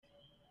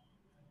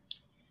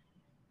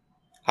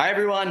Hi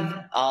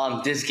everyone.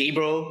 This is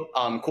Gabriel,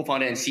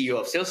 co-founder and CEO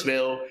of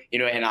Salesville.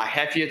 And I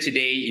have here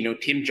today,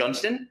 Tim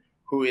Johnston,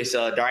 who is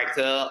a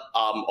director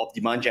of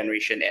demand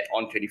generation at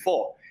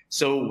On24.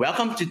 So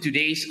welcome to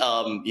today's,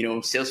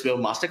 Salesville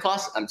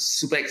masterclass. I'm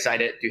super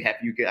excited to have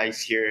you guys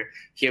here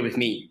with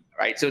me.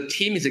 Right. So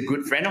Tim is a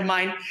good friend of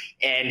mine,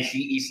 and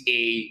he is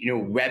a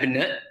web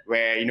nerd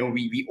where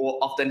we all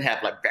often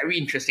have like very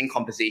interesting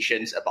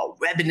conversations about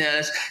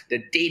webinars,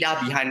 the data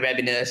behind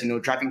webinars,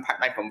 driving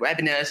pipeline from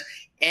webinars.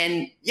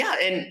 And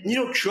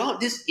throughout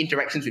these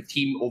interactions with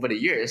Tim over the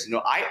years,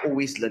 I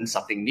always learn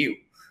something new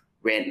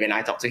when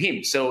I talk to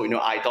him. So,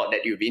 I thought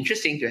that it would be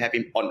interesting to have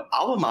him on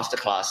our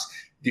masterclass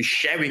to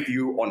share with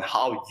you on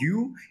how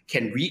you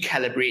can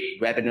recalibrate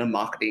webinar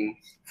marketing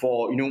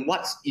for,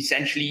 what's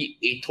essentially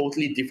a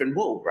totally different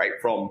world, right?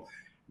 From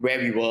where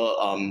we were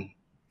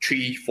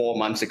 3-4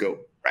 months ago,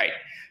 right?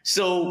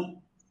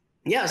 So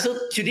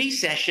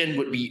today's session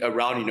would be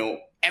around,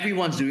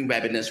 everyone's doing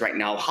webinars right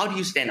now. How do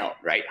you stand out,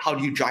 right? How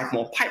do you drive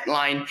more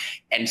pipeline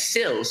and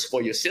sales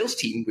for your sales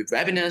team with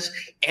webinars?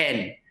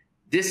 And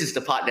this is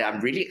the part that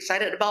I'm really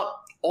excited about.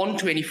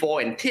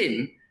 On24 and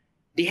Tim,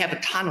 they have a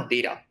ton of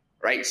data,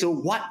 right? So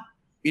what,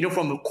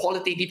 from a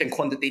qualitative and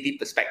quantitative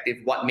perspective,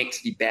 what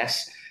makes the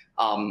best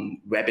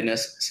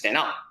webinars stand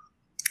out?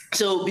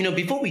 So,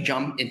 before we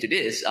jump into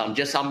this,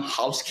 just some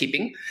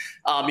housekeeping.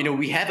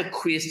 We have a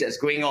quiz that's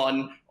going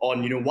on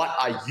what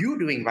are you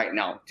doing right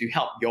now to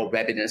help your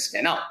webinars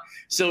stand out.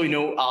 So,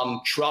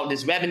 throughout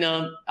this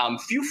webinar,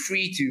 feel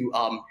free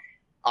to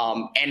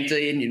enter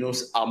in,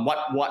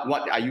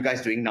 what are you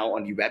guys doing now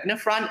on the webinar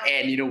front?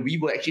 And, we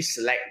will actually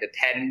select the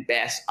 10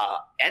 best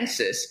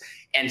answers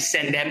and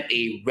send them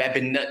a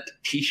webinar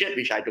t-shirt,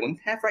 which I don't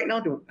have right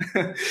now.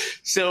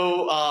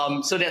 So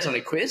that's on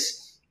the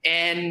quiz.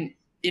 And,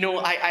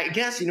 I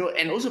guess,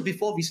 and also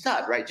before we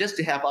start, right, just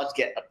to have us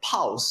get a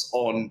pulse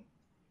on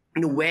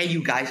where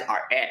you guys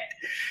are at,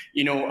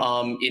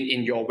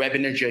 in your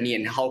webinar journey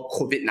and how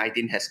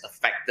COVID-19 has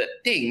affected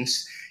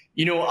things,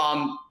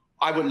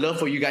 I would love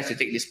for you guys to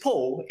take this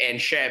poll and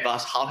share with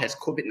us how has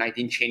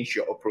COVID-19 changed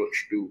your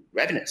approach to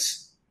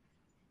webinars.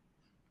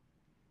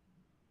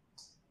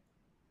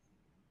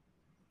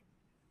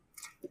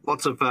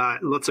 Lots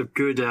of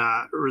good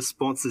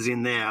responses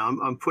in there.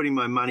 I'm putting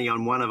my money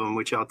on one of them,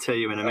 which I'll tell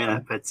you in a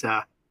minute. But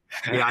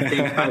I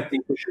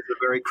think this is a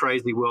very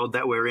crazy world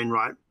that we're in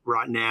right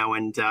now,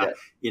 and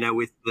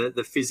with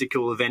the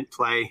physical event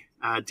play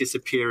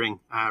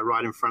disappearing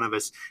right in front of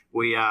us,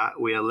 we are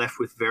left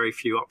with very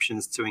few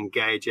options to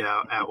engage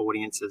our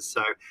audiences.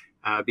 So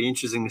it'll be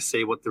interesting to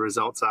see what the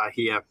results are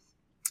here.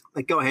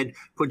 But go ahead,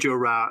 put your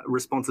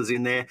responses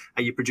in there.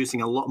 Are you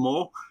producing a lot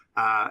more?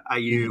 Are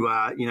you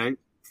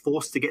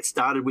forced to get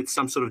started with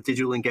some sort of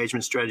digital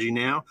engagement strategy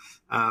now?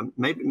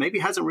 Maybe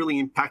it hasn't really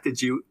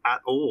impacted you at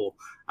all,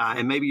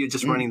 and maybe you're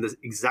just running the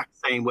exact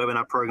same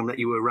webinar program that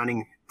you were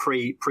running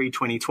pre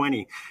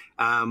 2020,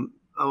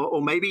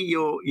 or maybe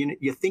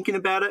you're thinking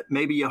about it.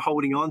 Maybe you're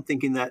holding on,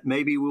 thinking that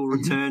maybe we'll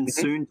return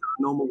soon to the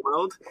normal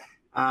world,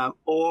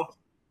 or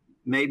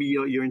maybe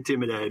you're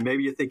intimidated.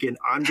 Maybe you're thinking,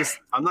 I'm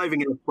not even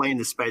going to play in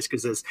this space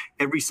because there's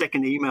every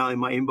second email in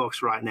my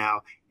inbox right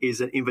now is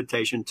an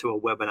invitation to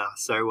a webinar.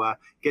 So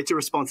get your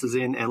responses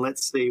in and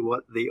let's see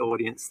what the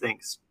audience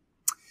thinks.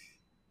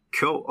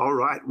 Cool. All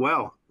right.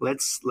 Well,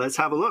 let's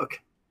have a look.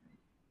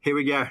 Here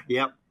we go.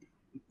 Yep.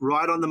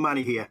 Right on the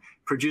money here.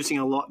 Producing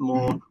a lot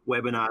more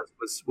webinars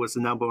was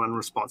the number one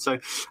response. So,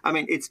 I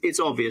mean, it's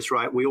obvious,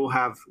 right? We all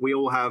have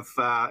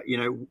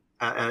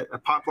a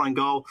pipeline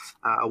goal,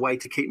 a way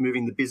to keep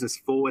moving the business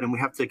forward, and we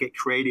have to get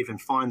creative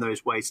and find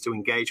those ways to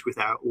engage with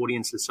our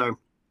audiences. So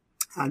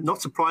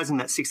not surprising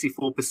that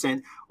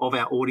 64% of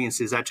our audience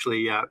is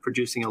actually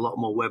producing a lot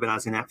more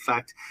webinars. In that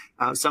fact,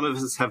 some of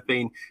us have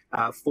been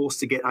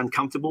forced to get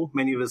uncomfortable.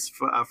 Many of us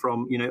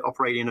from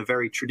operating in a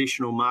very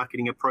traditional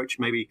marketing approach,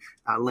 maybe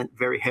lent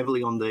very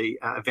heavily on the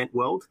event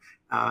world,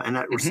 and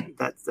that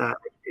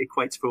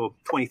equates for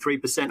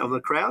 23% of the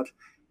crowd.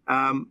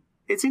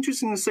 It's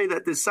interesting to see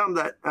that there's some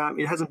that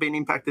it hasn't been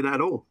impacted at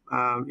all,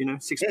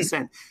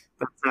 6%.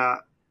 But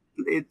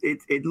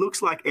it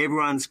looks like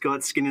everyone's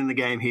got skin in the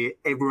game here.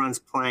 Everyone's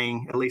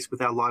playing, at least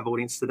with our live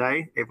audience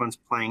today, everyone's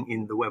playing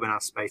in the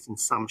webinar space in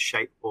some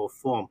shape or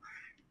form.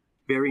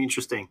 Very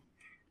interesting.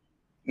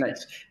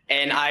 Nice.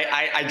 And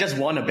I just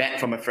won a bet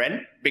from a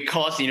friend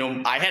because,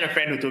 I had a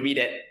friend who told me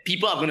that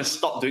people are going to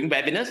stop doing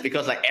webinars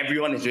because like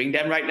everyone is doing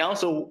them right now.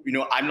 So,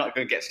 I'm not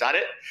going to get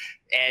started.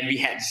 And we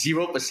had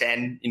 0%,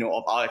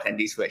 of our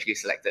attendees who actually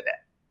selected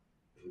that.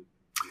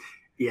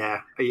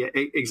 Yeah,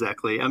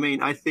 exactly. I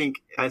mean, I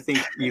think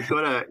you've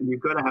got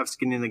to have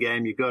skin in the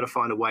game. You've got to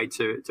find a way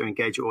to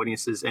engage your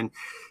audiences, and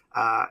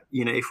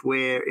if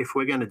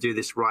we're going to do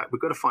this right,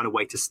 we've got to find a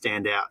way to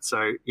stand out.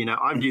 So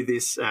I view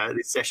this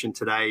session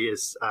today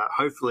as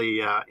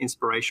hopefully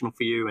inspirational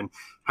for you, and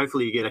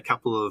hopefully you get a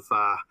couple of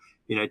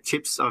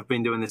tips. I've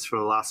been doing this for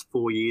the last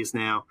 4 years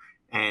now,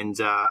 and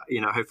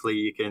hopefully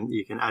you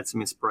can add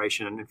some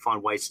inspiration and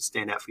find ways to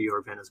stand out for your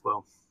event as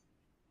well.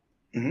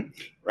 Mhm.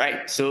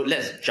 Right. So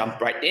let's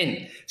jump right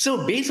in.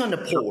 So based on the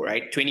poll,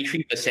 right,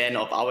 23%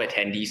 of our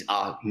attendees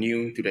are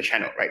new to the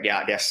channel, right?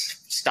 They're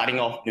starting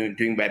off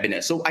doing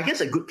webinars. So I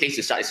guess a good place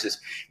to start is this.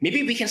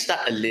 Maybe we can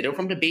start a little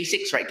from the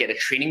basics, right? Get the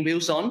training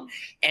wheels on,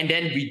 and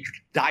then we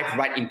dive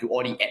right into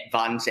all the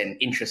advanced and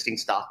interesting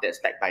stuff that's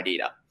backed by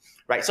data.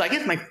 Right. So I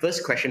guess my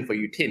first question for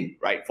you, Tim,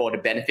 right, for the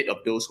benefit of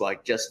those who are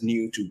just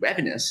new to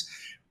webinars,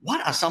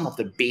 what are some of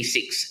the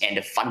basics and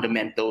the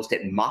fundamentals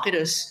that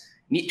marketers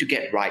need to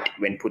get right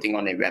when putting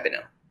on a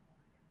webinar?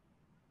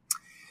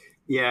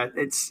 Yeah,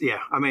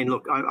 I mean,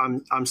 look,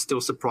 I'm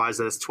still surprised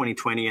that it's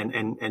 2020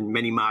 and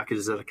many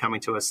marketers that are coming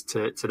to us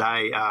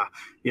today are,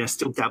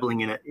 still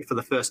dabbling in it for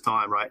the first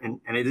time, right? And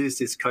it is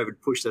this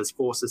COVID push that's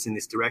forced us in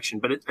this direction,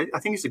 but I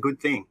think it's a good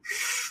thing.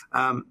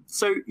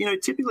 So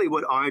typically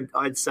what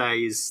I'd say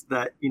is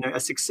that a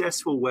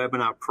successful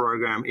webinar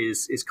program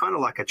is kind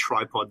of like a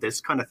tripod. There's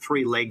kind of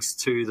three legs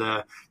to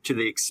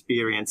the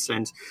experience,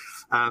 and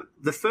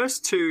the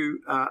first two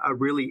are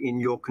really in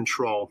your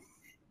control,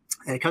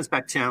 and it comes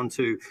back down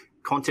to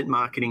content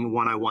marketing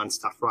 101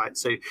 stuff, right?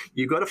 So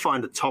you've got to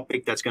find a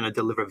topic that's going to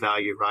deliver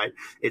value, right?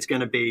 It's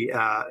going to be,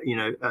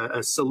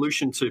 a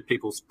solution to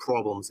people's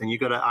problems, and you've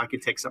got to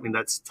architect something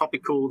that's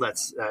topical,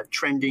 that's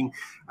trending,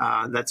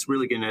 that's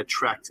really going to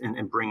attract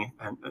and bring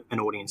an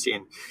audience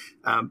in.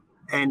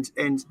 And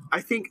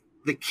I think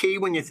the key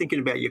when you're thinking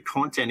about your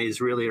content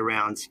is really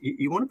around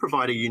you want to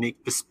provide a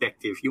unique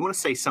perspective. You want to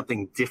say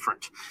something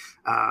different.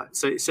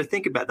 So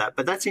think about that.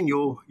 But that's in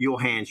your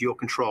hands, your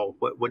control.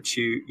 What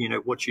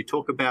you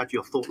talk about,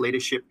 your thought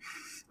leadership.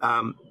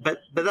 But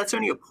that's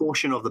only a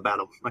portion of the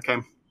battle. Okay,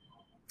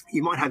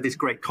 you might have this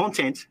great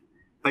content,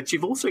 but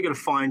you've also got to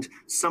find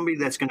somebody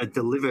that's going to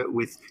deliver it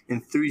with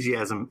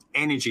enthusiasm,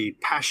 energy,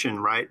 passion,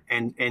 right?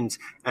 And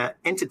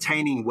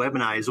entertaining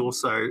webinar is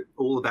also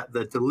all about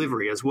the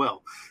delivery as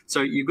well.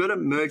 So you've got to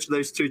merge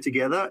those two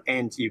together,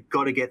 and you've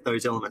got to get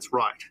those elements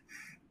right.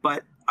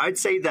 But I'd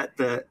say that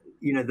the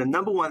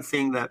number one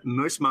thing that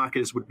most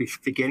marketers would be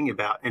forgetting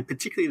about, and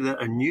particularly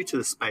that are new to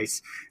the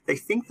space, they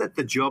think that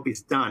the job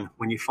is done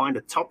when you find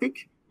a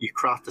topic, you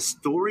craft a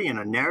story and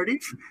a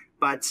narrative,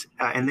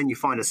 and then you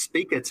find a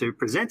speaker to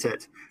present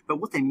it. But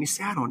what they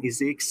miss out on is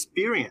the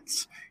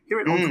experience. Here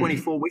at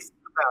On24, we think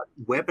about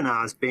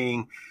webinars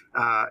being,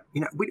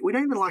 we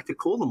don't even like to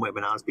call them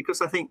webinars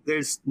because I think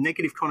there's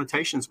negative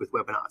connotations with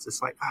webinars.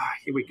 It's like,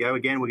 here we go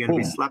again. We're going to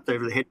be slapped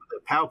over the head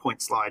with a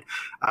PowerPoint slide,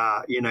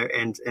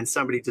 and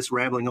somebody just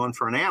rambling on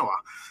for an hour.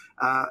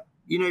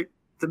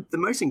 The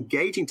most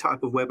engaging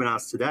type of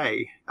webinars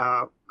today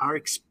are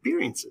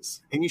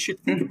experiences, and you should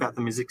think about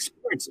them as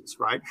experiences,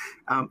 right?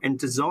 And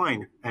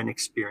design an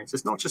experience.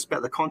 It's not just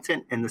about the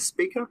content and the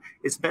speaker.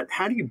 It's about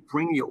how do you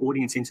bring your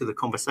audience into the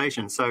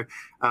conversation. So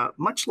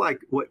much like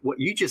what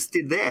you just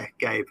did there,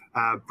 Gabe,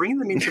 bring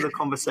them into the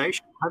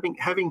conversation,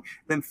 having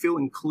them feel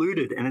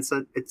included, and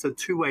it's a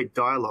two-way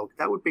dialogue.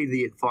 That would be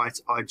the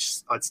advice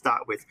I'd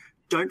start with.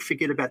 Don't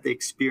forget about the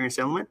experience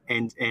element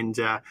and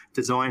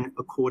design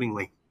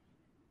accordingly.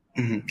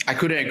 Mm-hmm. I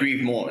couldn't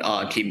agree more,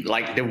 Tim.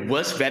 Like the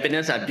worst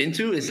webinars I've been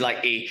to is like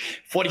a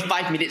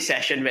 45-minute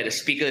session where the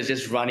speaker is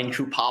just running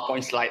through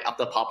PowerPoint slide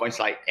after PowerPoint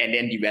slide, and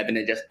then the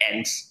webinar just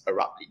ends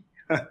abruptly.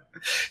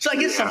 So I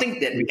guess something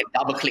that we can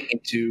double click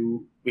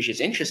into, which is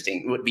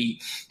interesting, would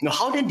be,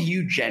 how then do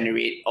you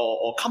generate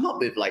or come up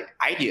with like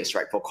ideas,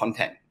 right, for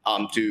content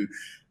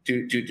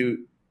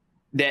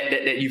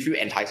that you feel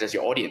entices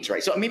your audience,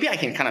 right? So maybe I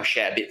can kind of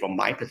share a bit from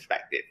my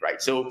perspective,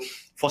 right? So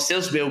for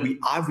Sales Wheel, we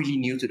are really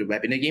new to the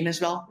webinar game as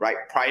well, right?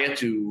 Prior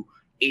to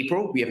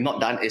April, we have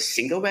not done a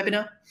single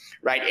webinar,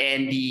 right?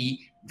 And the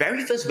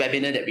very first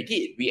webinar that we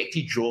did, we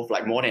actually drove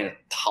like more than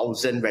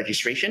 1,000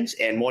 registrations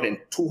and more than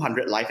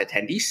 200 live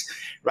attendees,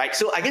 right?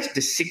 So I guess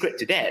the secret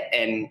to that,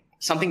 and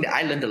something that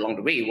I learned along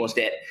the way, was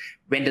that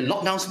when the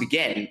lockdowns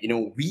began,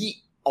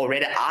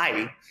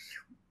 I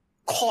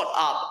caught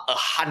up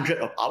 100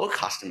 of our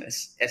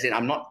customers. As in,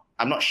 I'm not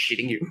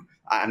shitting you.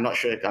 I'm not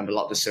sure if I'm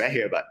allowed to swear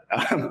here, but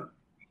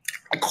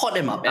I caught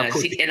them up, and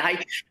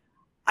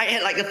I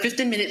had like a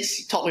 15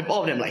 minutes talk with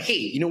all of them. Like,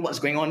 hey, what's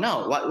going on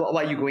now?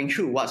 What are you going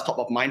through? What's top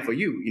of mind for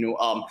you?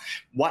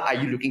 What are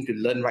you looking to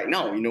learn right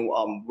now?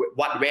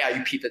 Where are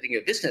you pivoting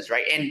your business,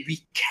 right? And we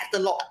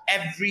catalog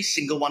every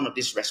single one of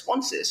these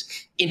responses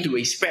into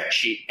a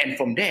spreadsheet, and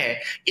from there,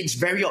 it's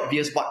very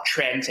obvious what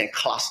trends and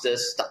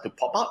clusters start to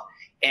pop up.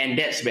 And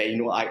that's where,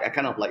 I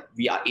kind of like,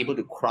 we are able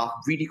to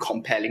craft really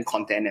compelling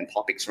content and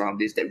topics around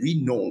this that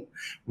we know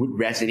would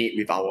resonate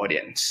with our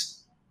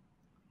audience.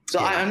 So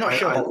I'm not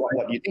sure about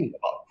what you think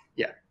about.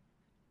 Yeah.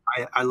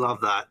 I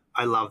love that.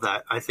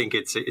 I think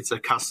it's a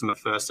customer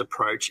first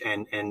approach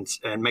and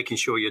making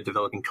sure you're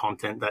developing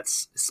content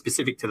that's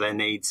specific to their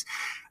needs.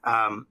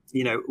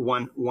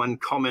 One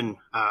common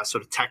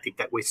sort of tactic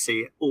that we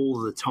see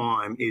all the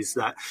time is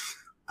that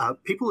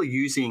people are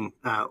using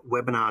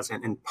webinars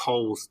and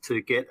polls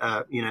to get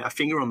a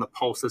finger on the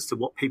pulse as to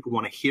what people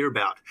want to hear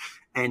about.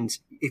 And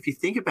if you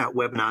think about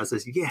webinars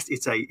as, yes,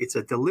 it's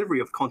a delivery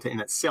of content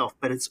in itself,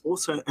 but it's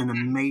also an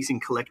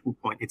amazing collection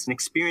point. It's an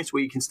experience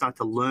where you can start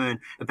to learn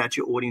about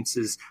your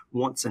audience's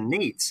wants and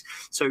needs.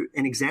 So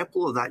an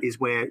example of that is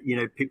where,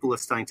 people are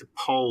starting to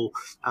poll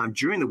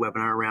during the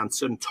webinar around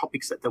certain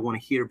topics that they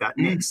want to hear about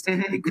next.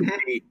 It could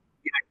be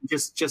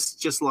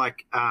just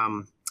like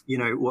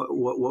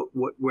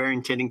what we're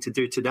intending to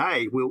do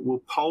today.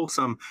 We'll poll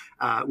some,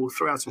 we'll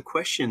throw out some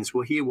questions.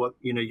 We'll hear what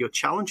your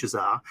challenges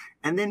are,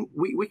 and then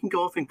we can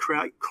go off and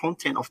create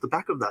content off the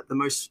back of that. The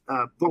most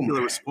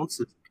popular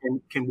responses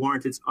can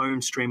warrant its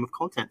own stream of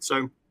content.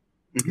 So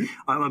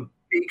I'm a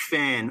big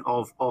fan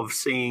of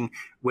seeing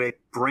where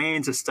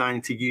brands are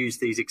starting to use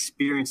these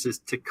experiences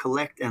to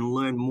collect and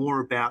learn more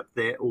about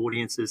their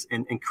audiences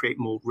and create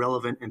more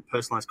relevant and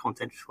personalized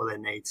content for their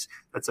needs.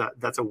 That's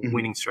a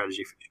winning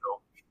strategy for sure.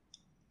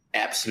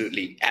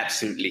 Absolutely.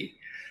 Absolutely.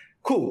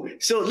 Cool.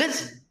 So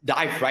let's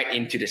dive right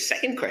into the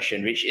second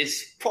question, which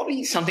is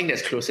probably something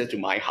that's closer to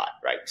my heart,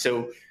 right?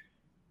 So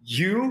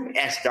you,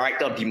 as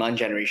Director of Demand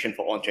Generation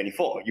for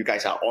On24, you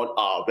guys are on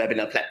our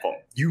webinar platform.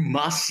 You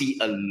must see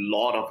a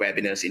lot of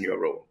webinars in your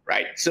role,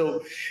 right?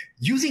 So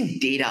using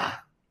data,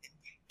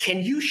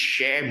 can you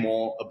share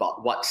more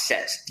about what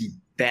sets the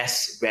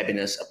best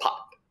webinars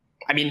apart?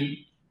 I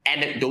mean,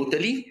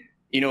 anecdotally,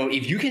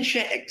 if you can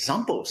share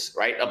examples,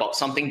 right, about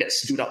something that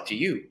stood out to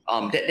you,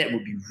 that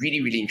would be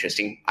really, really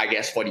interesting, I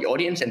guess, for the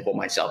audience and for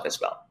myself as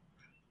well.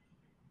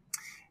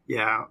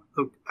 Yeah,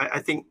 look, I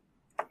think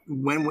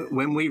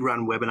when we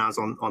run webinars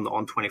on the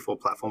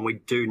On24 platform, we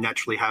do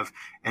naturally have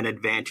an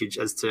advantage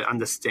as to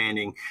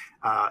understanding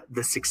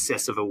the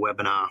success of a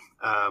webinar.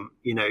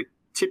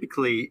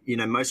 Typically,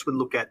 most would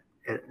look at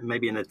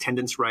maybe an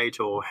attendance rate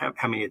or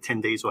how many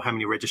attendees or how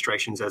many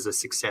registrations as a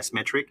success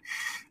metric.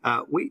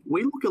 We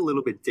look a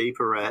little bit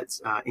deeper at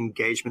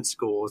engagement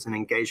scores and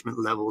engagement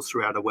levels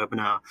throughout a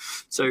webinar.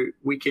 So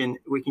we can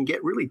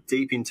get really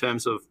deep in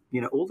terms of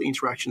all the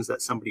interactions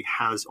that somebody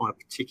has on a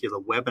particular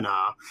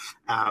webinar,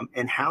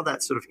 and how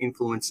that sort of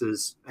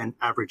influences an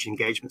average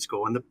engagement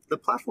score. And the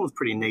platform is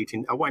pretty neat.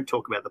 And I won't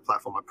talk about the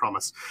platform, I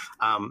promise.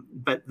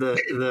 But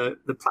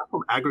the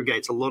platform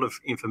aggregates a lot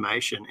of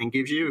information and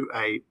gives you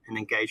an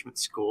engagement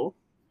score,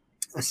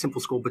 a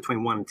simple score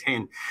between 1 and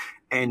 10.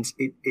 And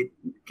it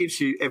gives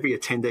you every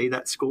attendee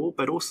that score,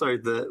 but also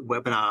the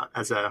webinar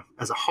as a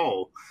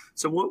whole.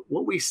 So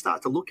what we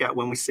start to look at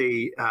when we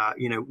see,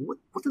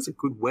 what does a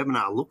good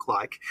webinar look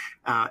like,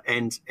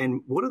 and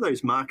what are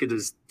those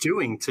marketers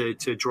doing to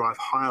drive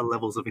higher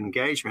levels of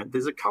engagement?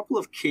 There's a couple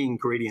of key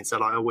ingredients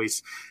that I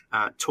always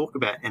talk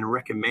about and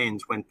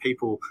recommend when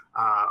people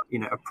are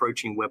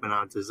approaching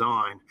webinar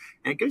design.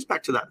 And it goes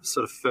back to that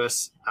sort of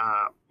first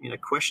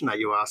question that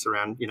you asked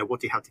around what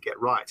do you have to get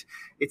right.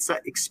 It's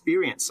that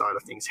experience side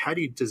of things. How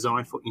do you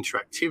design for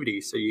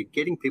interactivity? So you're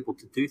getting people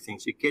to do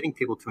things, you're getting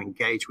people to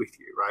engage with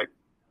you, right?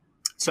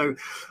 So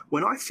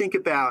when I think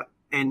about,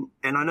 and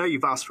I know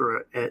you've asked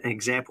for an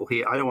example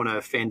here, I don't want to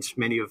offend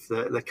many of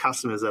the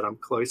customers that I'm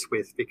close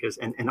with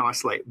and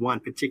isolate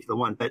one particular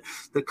one, but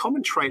the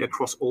common trait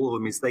across all of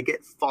them is they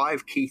get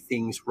 5 key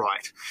things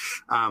right.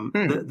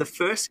 The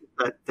first is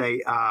that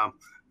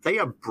they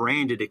are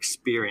branded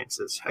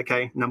experiences.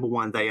 Okay, number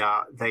one, they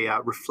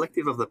are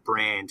reflective of the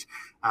brand.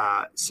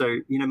 So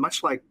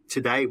much like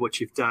today, what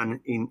you've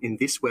done in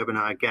this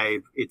webinar,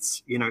 Gabe,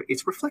 it's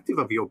reflective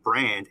of your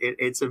brand.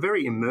 It's a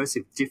very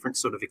immersive, different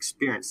sort of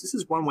experience. This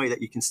is one way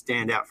that you can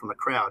stand out from the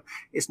crowd.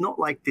 It's not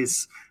like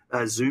this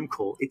Zoom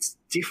call. It's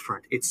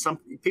different. It's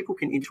something people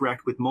can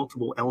interact with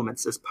multiple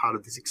elements as part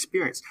of this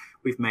experience.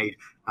 We've made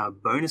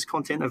bonus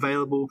content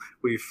available.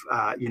 We've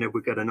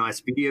got a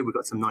nice video. We've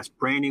got some nice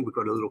branding. We've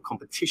got a little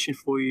competition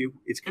for you.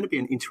 It's going to be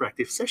an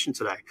interactive session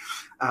today.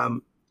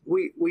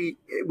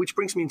 Which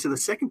brings me into the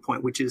second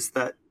point, which is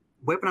that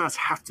webinars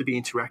have to be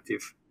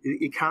interactive.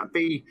 It can't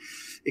be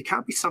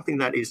something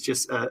that is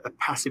just a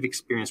passive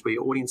experience where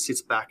your audience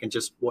sits back and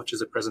just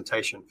watches a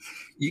presentation.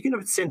 You're going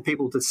to send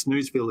people to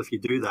snoozeville if you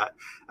do that,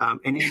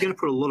 and you're going to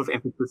put a lot of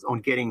emphasis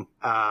on getting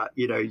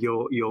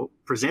your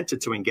presenter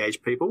to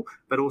engage people,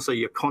 but also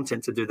your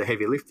content to do the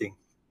heavy lifting.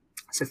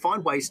 So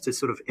find ways to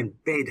sort of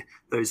embed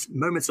those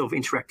moments of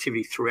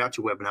interactivity throughout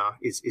your webinar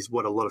is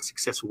what a lot of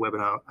successful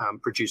webinar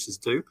producers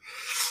do.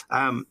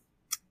 I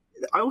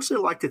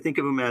also like to think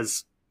of them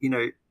as,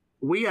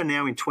 we are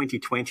now in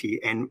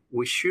 2020 and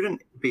we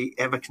shouldn't be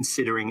ever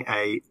considering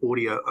a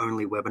audio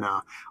only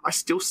webinar. I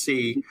still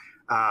see,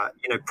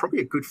 probably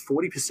a good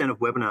 40% of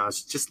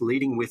webinars just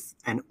leading with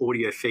an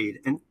audio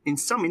feed. And in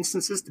some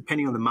instances,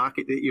 depending on the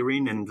market that you're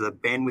in and the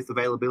bandwidth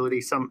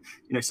availability, some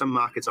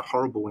markets are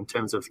horrible in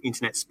terms of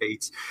internet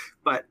speeds.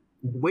 But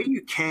where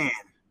you can,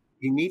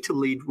 you need to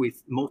lead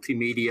with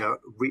multimedia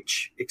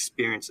rich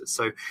experiences.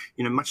 So,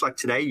 much like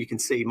today, you can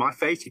see my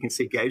face, you can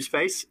see Gabe's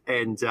face,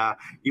 and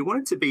you want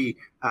it to be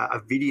a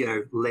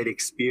video led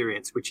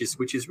experience, which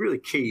is really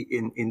key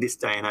in this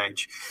day and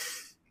age.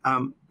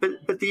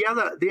 But the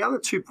other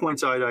 2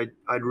 points I'd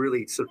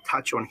really sort of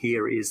touch on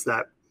here is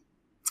that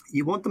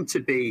you want them to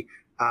be,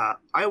 I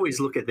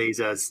always look at these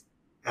as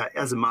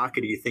as a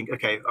marketer, you think,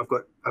 okay, I've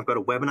got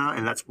a webinar,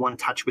 and that's one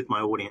touch with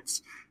my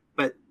audience.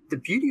 But the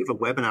beauty of a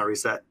webinar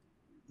is that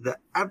the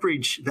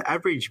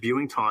average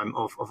viewing time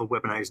of a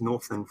webinar is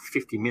north than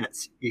 50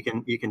 minutes. You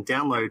can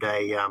download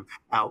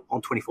our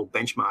On24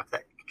 benchmark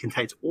that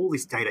contains all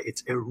this data.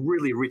 It's a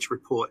really rich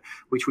report,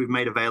 which we've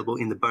made available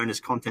in the bonus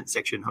content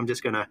section. I'm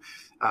just going to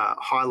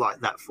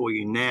highlight that for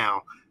you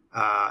now.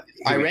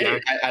 I read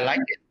it. I like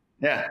it.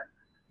 Yeah.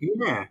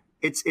 Yeah.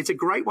 It's a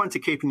great one to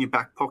keep in your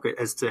back pocket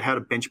as to how to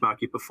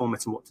benchmark your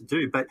performance and what to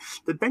do. But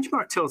the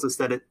benchmark tells us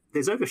that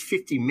there's over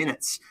 50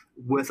 minutes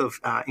worth of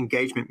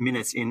engagement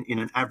minutes in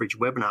an average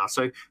webinar.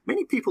 So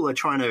many people are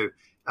trying to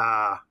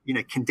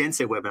condense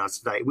their webinars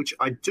today, which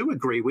I do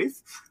agree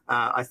with.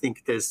 I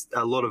think there's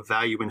a lot of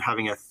value in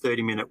having a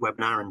 30-minute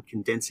webinar and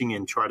condensing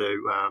and try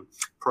to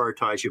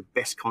prioritize your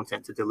best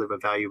content to deliver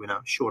value in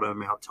a shorter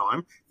amount of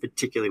time,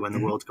 particularly when the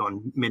world's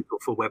gone mental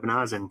for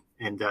webinars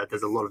and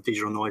there's a lot of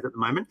digital noise at the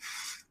moment.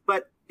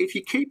 But if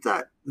you keep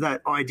that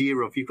idea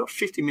of you've got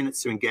 50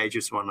 minutes to engage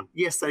with someone,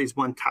 yes, that is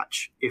one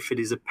touch if it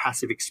is a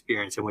passive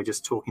experience and we're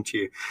just talking to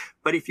you.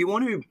 But if you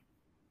want to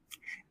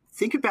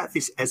think about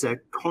this as a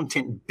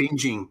content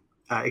binging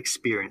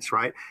experience,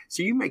 right?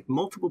 So you make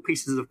multiple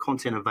pieces of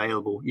content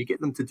available. You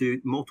get them to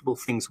do multiple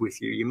things with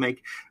you. You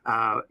make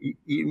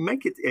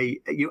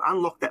you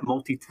unlock that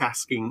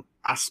multitasking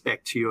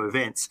aspect to your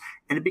events,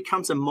 and it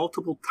becomes a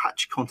multiple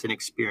touch content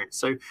experience.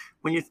 So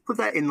when you put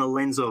that in the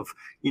lens of,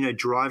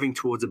 driving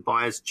towards a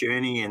buyer's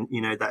journey and,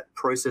 that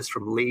process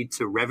from lead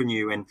to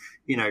revenue, and,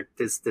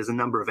 there's a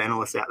number of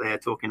analysts out there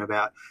talking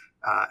about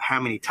how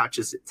many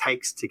touches it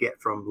takes to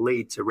get from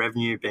lead to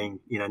revenue, being,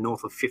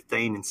 north of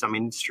 15 in some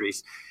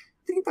industries.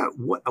 Think about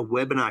what a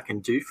webinar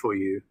can do for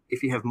you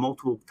if you have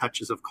multiple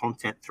touches of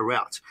content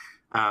throughout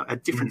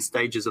at different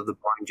stages of the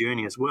buying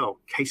journey as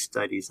well. Case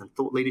studies and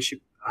thought leadership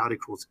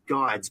articles,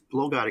 guides,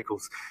 blog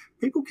articles.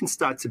 People can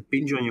start to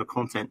binge on your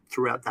content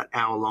throughout that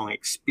hour-long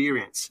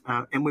experience.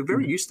 And we're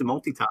very used to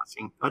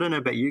multitasking. I don't know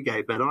about you,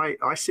 Gabe, but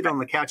I sit on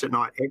the couch at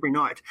night, every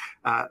night,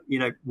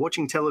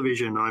 watching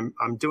television.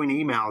 I'm doing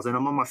emails and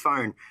I'm on my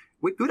phone.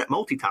 We're good at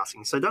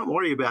multitasking, so don't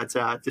worry about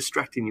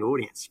distracting the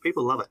audience.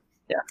 People love it.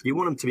 Yeah. You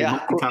want them to be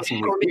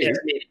multitasking with you.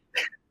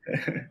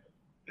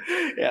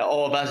 Yeah,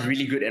 all of us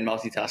really good at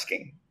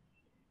multitasking.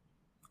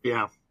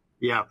 Yeah.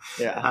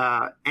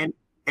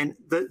 And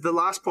the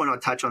last point I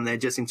touch on there,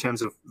 just in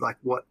terms of like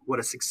what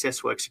a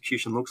successful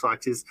execution looks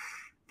like, is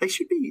they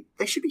should be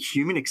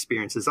human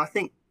experiences. I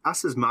think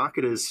us as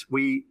marketers,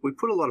 we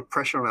put a lot of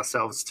pressure on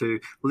ourselves to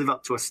live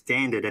up to a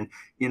standard, and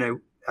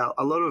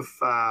a lot of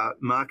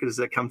marketers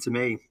that come to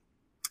me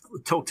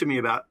talk to me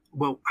about,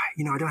 well,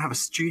 I don't have a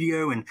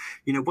studio, and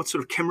what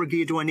sort of camera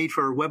gear do I need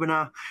for a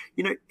webinar?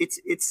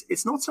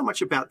 It's not so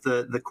much about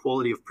the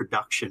quality of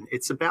production.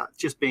 It's about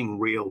just being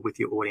real with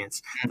your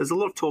audience. There's a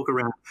lot of talk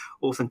around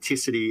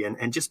authenticity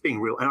and just being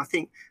real. And I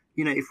think,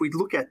 if we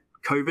look at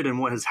COVID and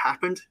what has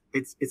happened,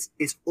 it's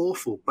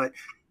awful. But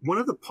one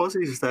of the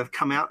positives that have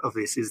come out of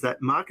this is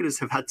that marketers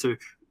have had to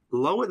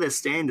lower their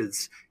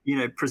standards,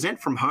 present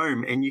from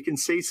home, and you can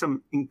see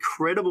some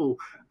incredible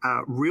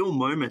real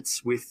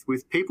moments with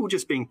people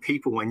just being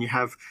people. When you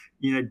have,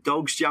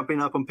 dogs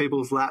jumping up on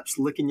people's laps,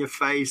 licking your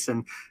face,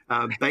 and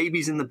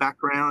babies in the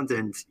background,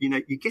 and you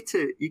get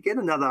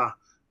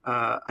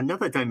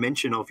another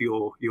dimension of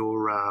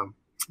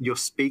your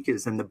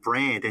speakers and the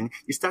brand, and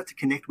you start to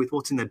connect with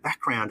what's in the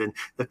background and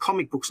the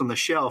comic books on the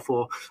shelf,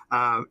 or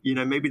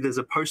maybe there's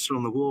a poster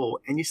on the wall,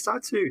 and you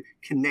start to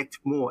connect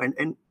more.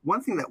 And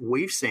one thing that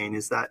we've seen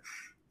is that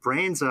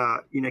brands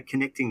are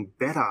connecting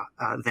better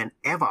than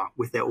ever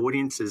with their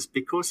audiences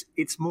because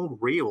it's more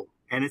real,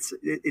 and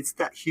it's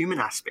that human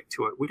aspect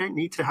to it. We don't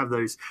need to have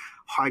those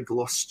high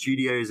gloss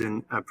studios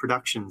and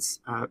productions.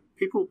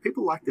 People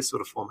like this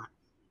sort of format.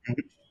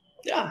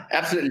 Yeah,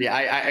 absolutely.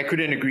 I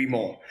couldn't agree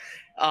more.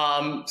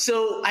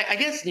 So I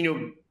guess,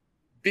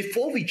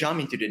 before we jump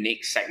into the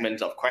next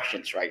segment of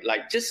questions, right,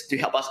 like just to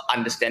help us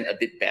understand a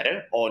bit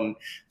better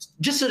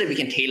just so that we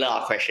can tailor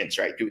our questions,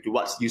 right, to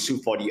what's useful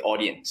for the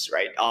audience,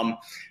 right?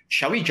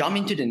 Shall we jump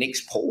into the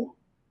next poll?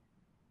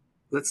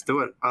 Let's do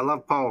it. I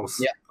love polls.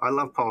 Yeah. I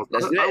love polls.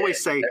 I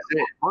always say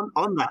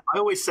on that, I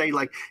always say,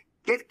 like,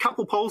 get a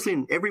couple polls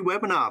in every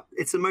webinar.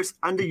 It's the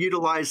most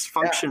underutilized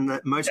function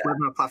that most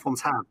webinar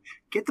platforms have.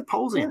 Get the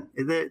polls in.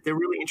 They're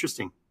really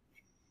interesting.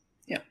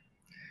 Yeah.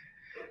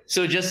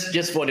 So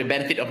just for the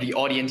benefit of the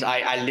audience,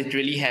 I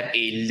literally have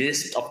a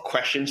list of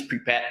questions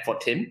prepared for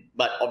Tim,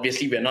 but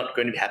obviously we're not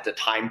going to have the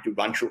time to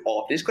run through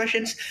all of these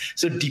questions.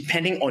 So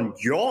depending on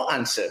your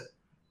answer,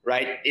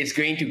 right, it's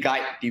going to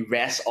guide the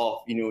rest of,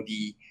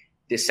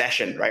 the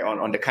session, right,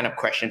 on the kind of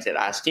questions that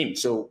I asked Tim.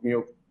 So,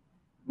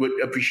 would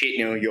appreciate,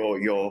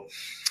 your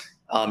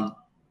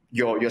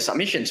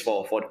submissions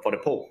for the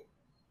poll.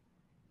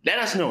 Let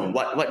us know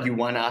what you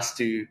want us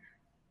to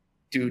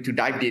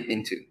dive deep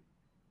into.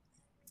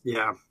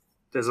 Yeah,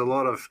 there's a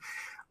lot of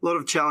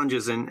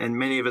challenges, and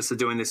many of us are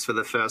doing this for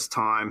the first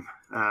time.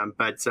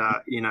 But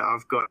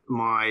I've got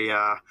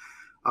my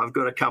I've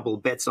got a couple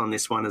of bets on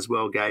this one as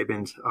well, Gabe,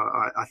 and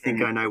I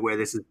think I know where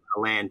this is going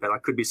to land, but I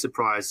could be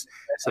surprised.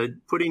 So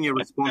put in your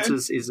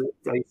responses.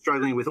 Are you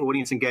struggling with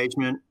audience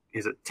engagement?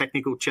 Is it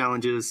technical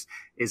challenges?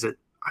 Is it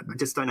I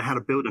just don't know how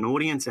to build an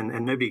audience and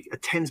nobody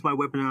attends my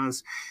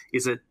webinars?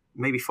 Is it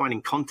maybe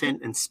finding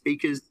content and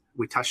speakers?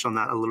 We touched on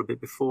that a little bit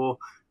before.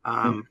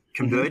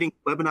 Converting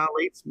webinar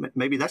leads,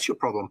 maybe that's your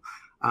problem.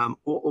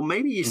 Or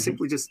maybe you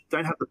simply just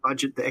don't have the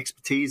budget, the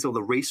expertise, or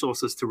the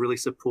resources to really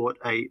support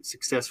a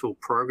successful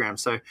program.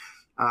 So it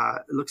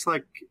looks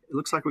like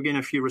we're getting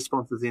a few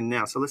responses in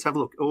now. So let's have a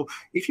look. Or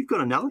if you've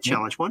got another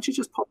challenge, why don't you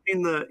just pop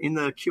in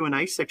the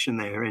Q&A section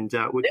there, and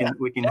we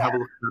can have a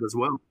look at that as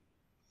well.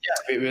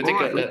 Yeah, we'll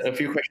take a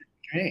few questions.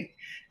 Okay.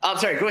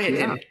 Sorry, go ahead,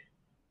 Tim.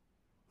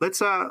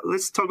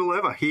 Let's toggle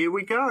over. Here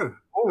we go.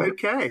 Oh,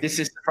 okay. This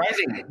is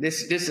surprising.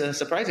 This is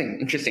surprising.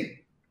 Interesting.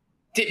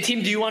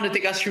 Tim, do you want to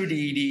take us through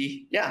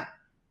the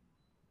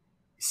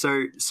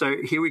So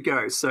here we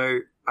go.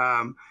 So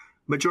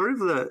majority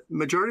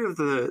of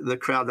the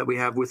crowd that we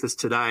have with us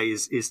today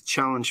is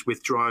challenged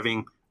with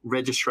driving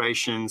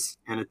registrations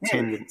and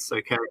attendance.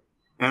 Okay,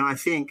 and I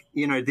think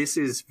this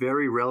is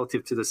very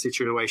relative to the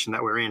situation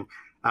that we're in.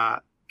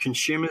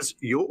 Consumers,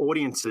 your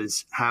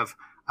audiences have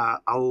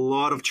a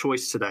lot of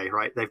choice today,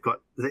 right? They've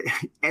got the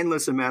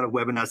endless amount of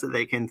webinars that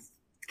they can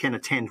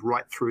attend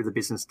right through the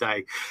business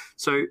day.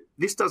 So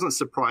this doesn't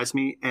surprise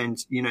me. And,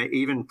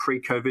 even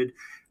pre-COVID,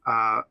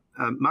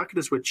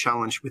 marketers were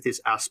challenged with this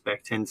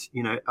aspect. And,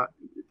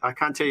 I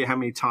can't tell you how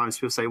many times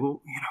people say,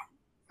 well,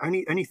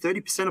 only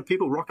 30% of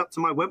people rock up to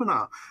my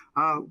webinar.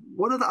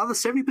 What are the other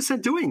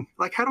 70% doing?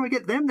 Like, how do I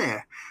get them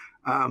there?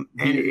 And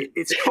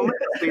it's common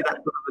to see that sort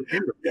of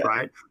agenda,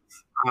 right?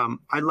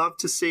 I'd love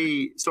to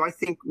see. So I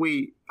think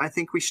we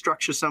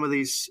structure some of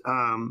these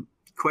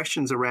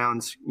questions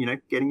around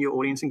getting your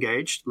audience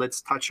engaged.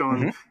 Let's touch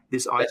on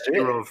this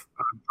idea of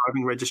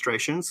driving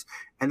registrations,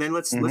 and then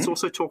let's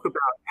also talk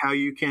about how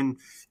you can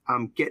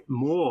get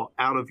more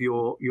out of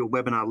your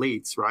webinar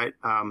leads. Right?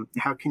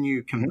 How can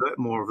you convert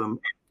more of them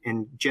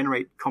and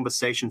generate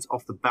conversations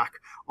off the back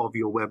of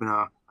your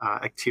webinar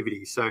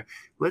activity? So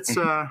let's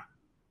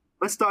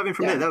dive in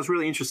from there. That was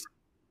really interesting.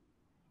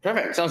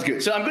 Perfect. Sounds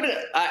good. So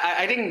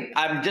I think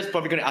I'm just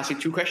probably going to ask you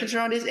two questions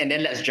around this, and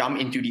then let's jump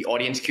into the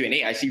audience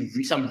Q&A. I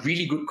see some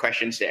really good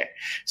questions there.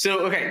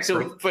 So, okay.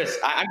 So first,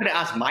 I'm going to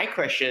ask my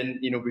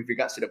question, with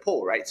regards to the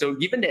poll, right? So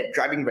given that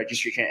driving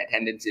registration and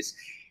attendance is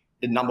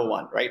the number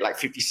one, right? Like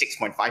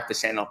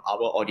 56.5% of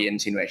our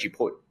audience, actually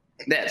put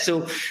that.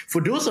 So for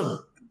those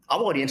of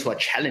our audience who are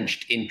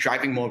challenged in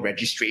driving more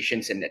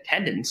registrations and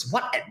attendance,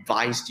 what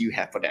advice do you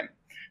have for them?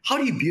 How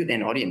do you build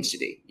an audience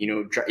today,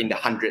 in the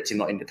hundreds and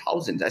not in the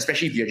thousands,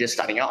 especially if you're just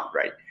starting out,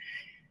 right?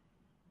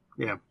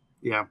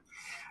 Yeah.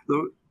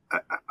 Look,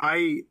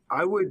 I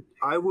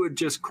would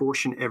just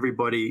caution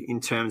everybody in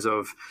terms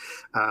of,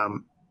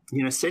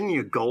 setting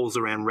your goals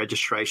around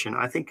registration.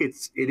 I think it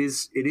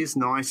is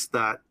nice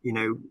that,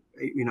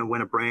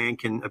 when a brand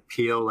can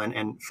appeal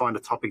and find a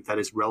topic that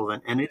is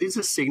relevant, and it is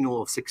a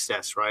signal of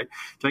success, right?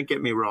 Don't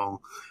get me wrong.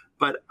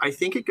 But I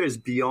think it goes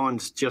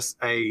beyond just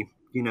a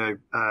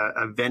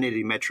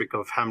vanity metric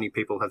of how many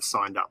people have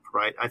signed up,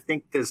 right? I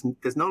think there's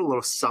not a lot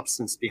of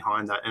substance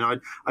behind that.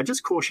 And I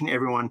just caution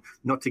everyone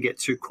not to get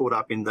too caught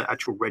up in the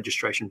actual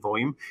registration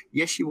volume.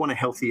 Yes, you want a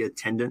healthy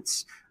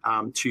attendance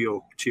to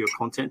your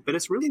content, but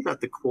it's really about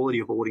the quality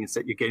of audience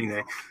that you're getting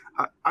there.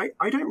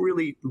 I don't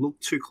really look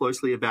too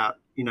closely about,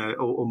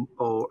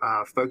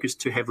 or focus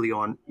too heavily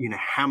on,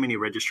 how many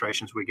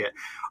registrations we get.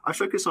 I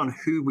focus on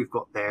who we've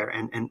got there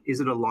and is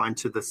it aligned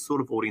to the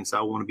sort of audience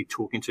I want to be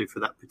talking to for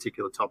that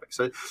particular topic.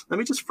 So let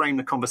me just frame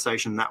the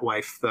conversation that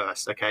way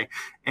first, okay?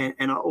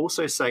 And I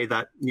also say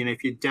that,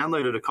 if you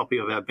downloaded a copy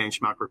of our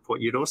benchmark report,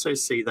 you'd also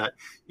see that,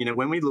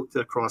 when we looked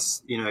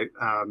across,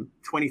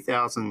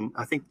 20,000,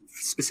 I think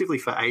specifically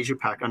for Asia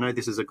Pac, I know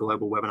this is a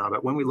global webinar,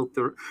 but when we looked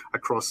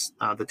across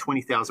the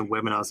 20,000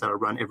 webinars that are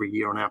run every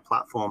year on our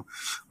platform,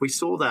 we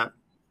saw that,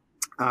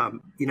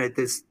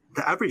 there's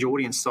the average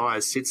audience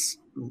size sits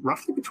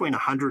roughly between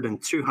 100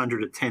 and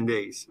 200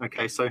 attendees.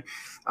 Okay, so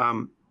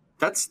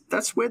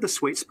that's where the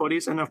sweet spot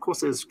is, and of course,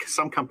 there's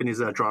some companies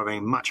that are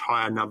driving much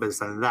higher numbers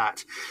than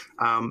that.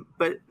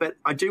 But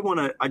I don't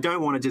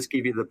want to just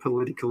give you the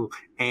political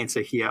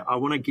answer here. I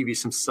want to give you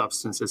some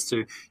substance as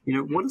to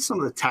what are some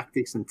of the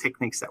tactics and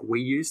techniques that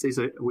we use.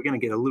 We're going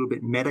to get a little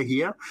bit meta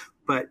here.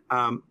 But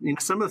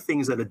some of the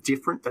things that are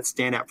different that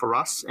stand out for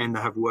us and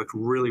that have worked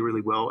really,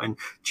 really well and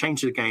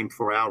changed the game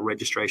for our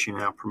registration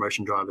and our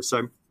promotion drivers.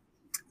 So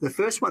the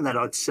first one that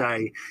I'd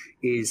say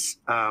is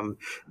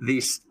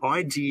this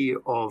idea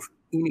of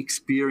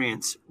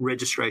inexperienced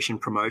registration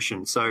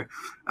promotion. So,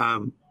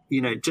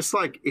 just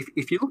like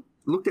if you look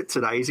looked at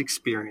today's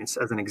experience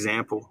as an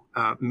example,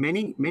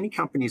 many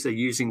companies are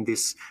using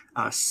this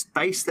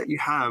space that you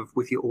have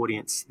with your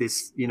audience,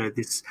 this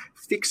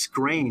fixed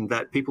screen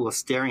that people are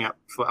staring at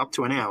for up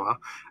to an hour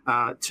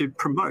to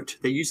promote.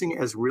 They're using it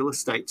as real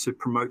estate to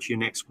promote your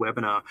next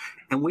webinar.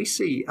 And we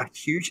see a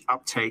huge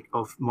uptake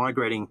of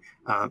migrating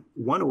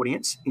one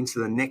audience into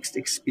the next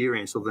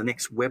experience or the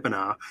next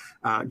webinar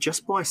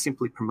just by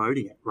simply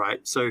promoting it,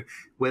 right? So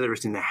whether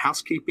it's in the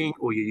housekeeping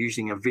or you're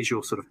using a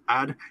visual sort of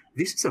ad,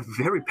 this is a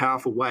very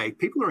powerful way.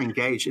 People are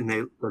engaged and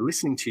they're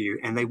listening to you,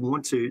 and they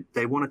want to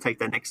take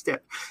that next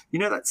step. You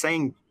know that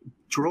saying,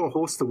 draw a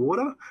horse to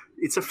water?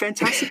 It's a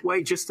fantastic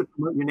way just to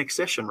promote your next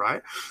session,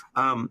 right?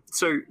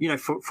 So,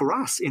 for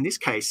us in this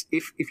case,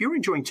 if you're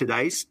enjoying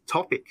today's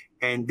topic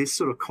and this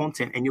sort of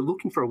content and you're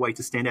looking for a way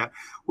to stand out,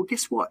 well,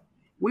 guess what?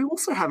 We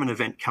also have an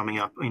event coming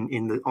up on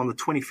the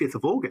 25th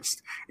of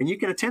August, and you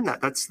can attend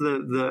that. That's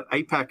the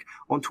APAC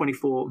on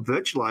 24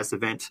 virtualized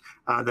event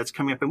that's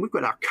coming up, and we've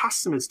got our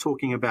customers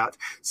talking about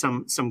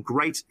some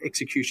great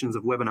executions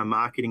of webinar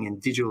marketing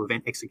and digital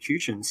event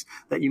executions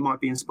that you might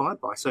be inspired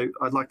by. So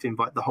I'd like to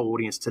invite the whole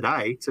audience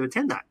today to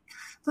attend that.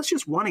 That's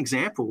just one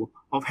example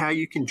of how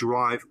you can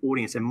drive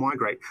audience and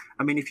migrate.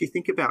 I mean, if you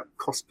think about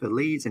cost per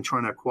leads and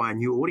trying to acquire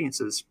new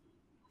audiences,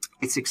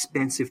 it's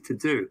expensive to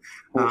do.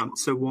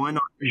 So why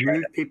not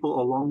move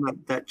people along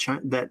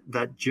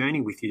that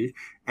journey with you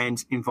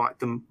and invite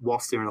them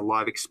whilst they're in a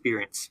live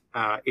experience?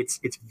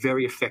 It's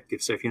very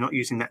effective. So if you're not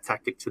using that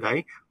tactic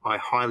today, I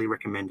highly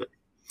recommend it.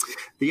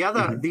 The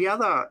other,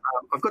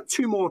 I've got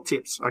two more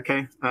tips,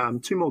 okay?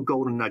 Two more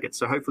golden nuggets.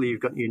 So hopefully you've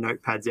got your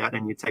notepads out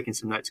and you're taking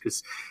some notes,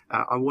 because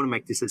I want to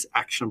make this as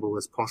actionable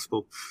as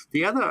possible.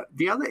 The other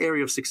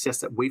area of success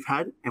that we've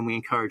had, and we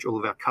encourage all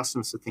of our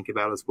customers to think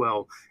about as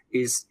well,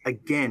 is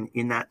again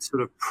in that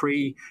sort of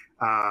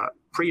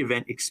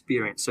pre-event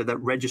experience. So that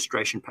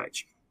registration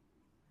page.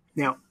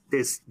 Now,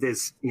 there's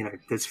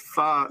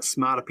far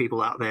smarter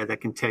people out there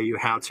that can tell you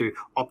how to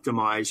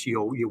optimize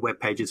your web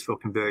pages for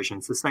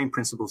conversions. The same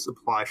principles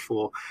apply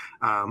for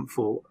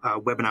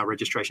webinar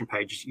registration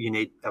pages. You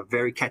need a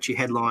very catchy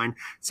headline,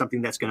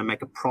 something that's going to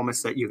make a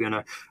promise that you're going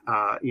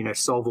to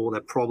solve all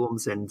their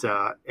problems and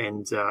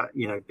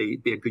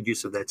be a good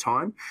use of their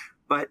time.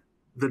 But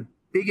the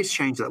biggest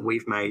change that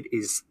we've made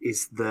is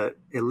the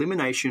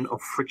elimination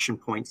of friction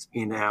points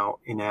in our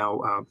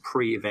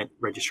pre-event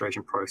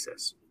registration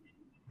process.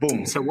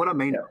 Boom. So what I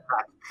mean by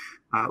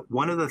that,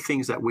 one of the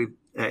things that we've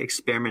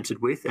experimented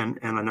with, and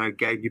I know,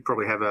 Gabe, you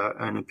probably have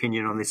an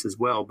opinion on this as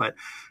well, but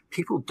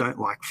people don't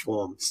like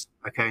forms,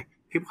 okay?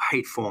 People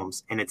hate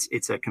forms, and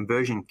it's a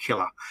conversion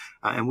killer,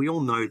 and we all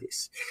know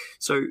this.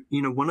 So,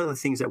 one of the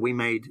things that we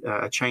made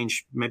a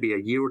change maybe a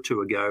year or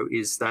two ago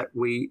is that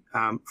we,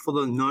 for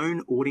the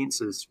known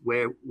audiences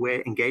where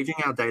we're engaging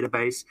our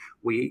database,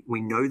 we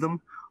know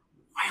them.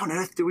 Why on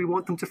earth do we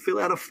want them to fill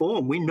out a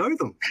form? We know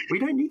them. We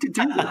don't need to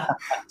do that.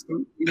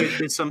 So,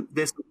 there's some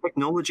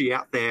technology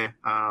out there.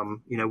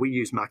 We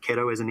use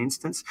Marketo as an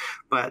instance,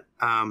 but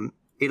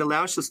it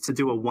allows us to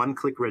do a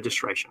one-click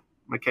registration.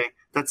 Okay,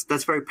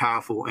 that's very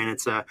powerful, and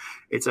it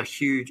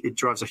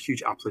drives a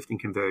huge uplift in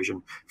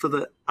conversion. For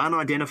the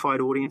unidentified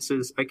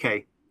audiences,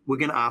 okay, we're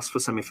going to ask for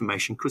some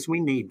information because we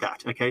need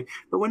that. Okay,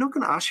 but we're not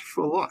going to ask you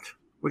for a lot.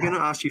 We're going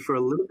to ask you for a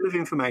little bit of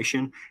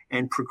information,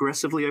 and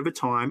progressively over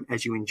time,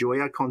 as you enjoy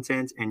our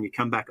content and you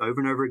come back over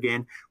and over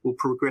again, we'll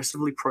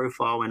progressively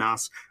profile and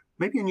ask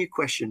maybe a new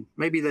question.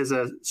 Maybe there's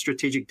a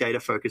strategic data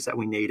focus that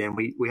we need, and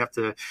we have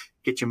to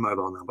get your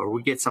mobile number, or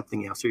we get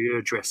something else, or your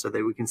address, so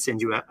that we can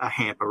send you a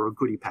hamper or a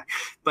goodie pack.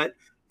 But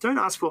don't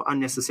ask for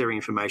unnecessary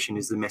information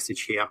is the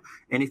message here.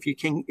 And if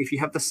you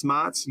have the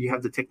smarts, you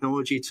have the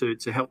technology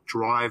to help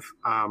drive,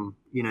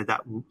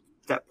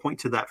 that point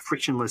to that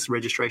frictionless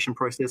registration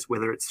process,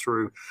 whether it's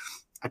through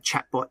a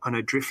chatbot. I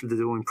know Drift are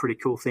doing pretty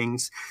cool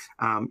things.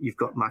 You've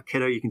got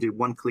Marketo, you can do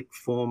one-click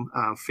form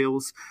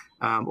fills,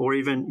 or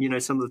even,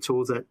 some of the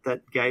tools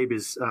that Gabe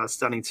is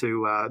starting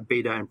to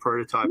beta and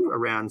prototype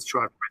around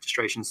driving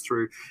registrations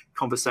through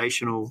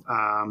conversational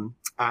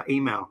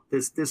email.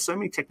 There's so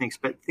many techniques,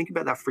 but think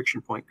about that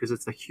friction point, because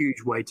it's a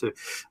huge way to,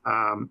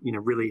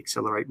 really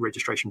accelerate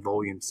registration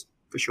volumes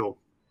for sure.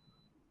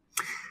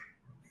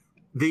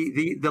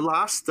 The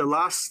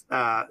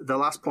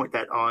last point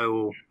that I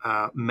will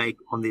make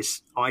on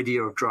this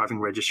idea of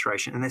driving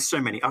registration, and there's so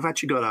many. I've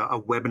actually got a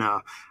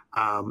webinar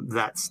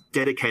that's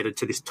dedicated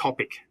to this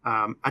topic.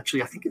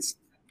 Actually, I think it's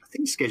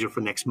scheduled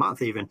for next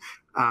month even.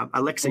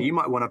 Alexa, you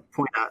might want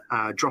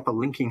to drop a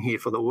link in here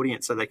for the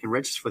audience so they can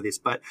register for this.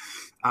 But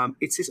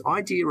it's this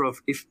idea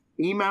of, if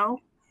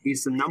email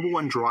is the number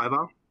one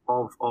driver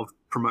of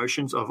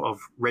promotions,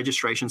 of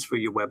registrations for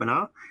your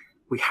webinar,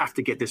 we have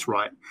to get this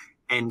right.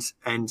 And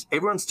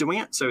everyone's doing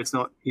it, so it's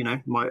not,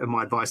 my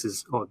advice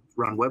is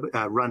run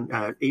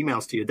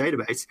emails to your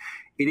database.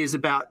 It is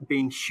about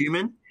being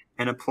human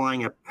and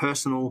applying a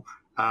personal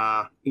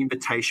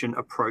invitation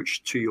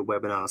approach to your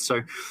webinar.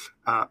 So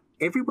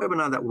every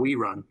webinar that we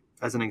run,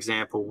 as an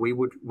example, we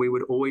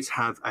would always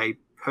have a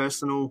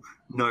personal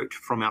note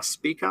from our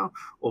speaker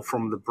or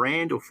from the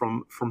brand or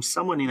from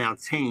someone in our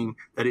team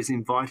that is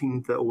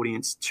inviting the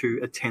audience to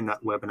attend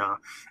that webinar.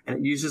 And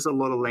it uses a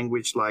lot of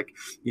language like,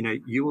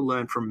 you will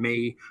learn from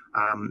me,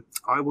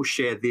 I will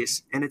share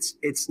this. And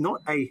it's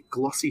not a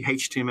glossy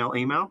HTML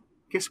email.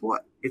 Guess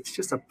what? It's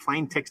just a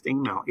plain text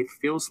email. It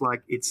feels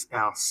like it's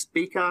our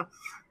speaker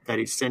that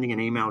is sending an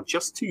email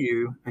just to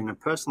you in a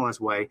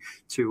personalized way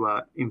to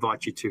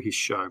invite you to his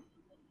show.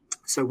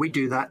 So we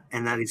do that,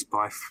 and that is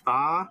by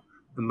far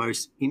the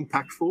most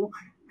impactful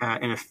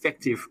and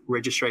effective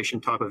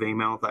registration type of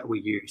email that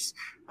we use.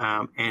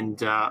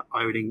 And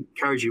I would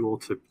encourage you all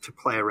to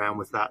play around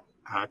with that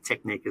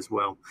technique as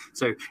well.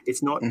 So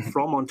it's not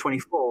from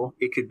On24,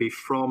 it could be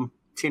from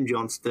Tim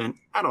Johnston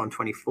at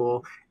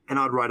On24, and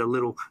I'd write a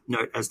little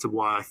note as to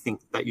why I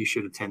think that you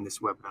should attend this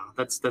webinar.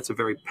 That's a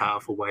very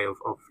powerful way of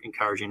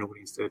encouraging an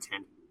audience to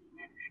attend.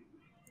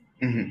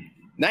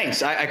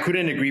 Nice. I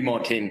couldn't agree more,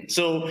 Tim.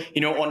 So,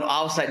 on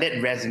our side, that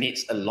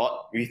resonates a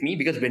lot with me,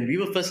 because when we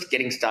were first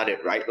getting started,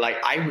 right, like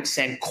I would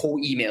send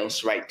cold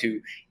emails, right,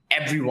 to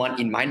everyone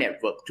in my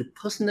network to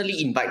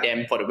personally invite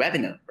them for the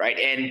webinar, right?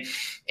 And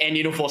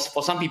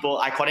for some people,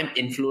 I call them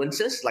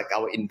influencers, like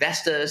our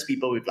investors,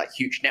 people with like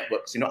huge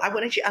networks. I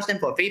would actually ask them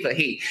for a favor.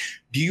 Hey,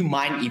 do you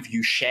mind if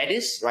you share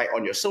this, right,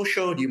 on your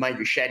social? Do you mind if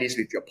you share this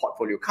with your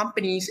portfolio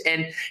companies?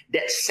 And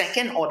that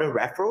second order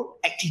referral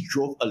actually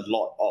drove a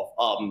lot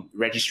of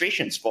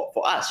registrations for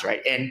us,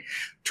 right? And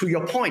to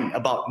your point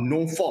about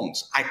no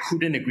forms, I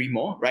couldn't agree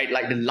more, right?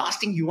 Like the last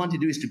thing you want to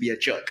do is to be a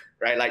jerk,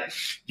 right? Like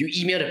you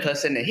email the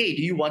person and, hey,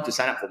 do you want to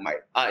sign up for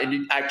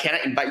I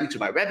cannot invite you to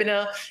my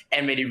webinar.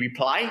 And when they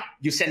reply,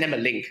 you send them a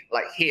link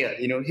like, here,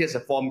 here's a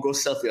form, go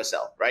serve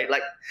yourself, right?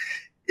 Like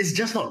it's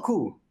just not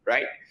cool,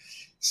 right?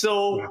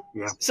 So,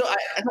 so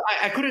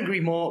I couldn't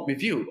agree more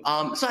with you.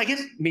 So I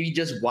guess maybe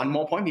just one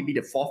more point, maybe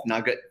the fourth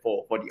nugget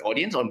for the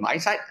audience on my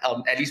side,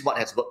 at least what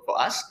has worked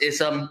for us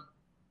is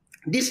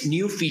this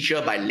new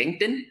feature by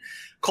LinkedIn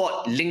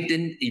called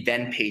LinkedIn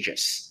event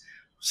pages.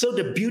 So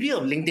the beauty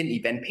of LinkedIn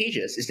event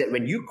pages is that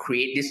when you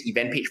create this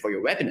event page for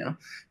your webinar,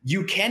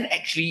 you can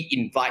actually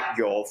invite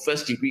your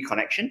first degree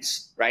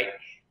connections, right,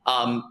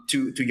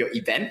 to your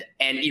event,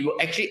 and it will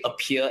actually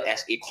appear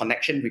as a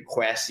connection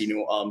request,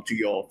 to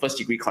your first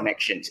degree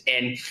connections.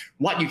 And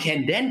what you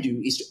can then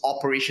do is to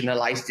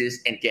operationalize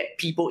this and get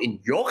people in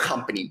your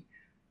company,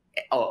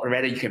 or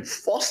rather you can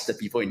force the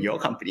people in your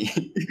company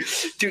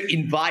to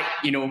invite,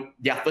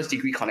 their first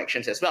degree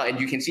connections as well. And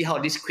you can see how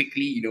this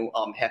quickly,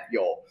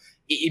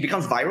 it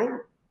becomes viral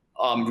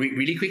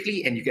really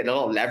quickly, and you get a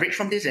lot of leverage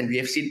from this. And we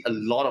have seen a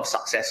lot of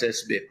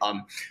successes with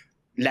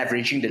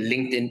leveraging the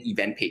LinkedIn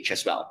event page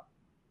as well.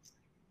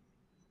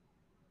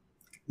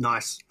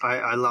 Nice.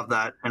 I love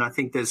that. And I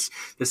think there's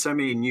so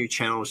many new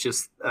channels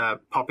just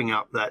popping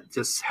up that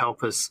just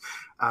help us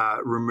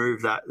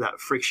remove that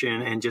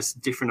friction and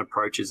just different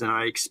approaches. And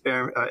I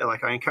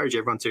encourage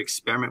everyone to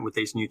experiment with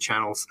these new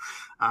channels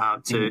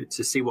to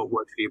see what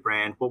works for your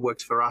brand. What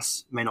works for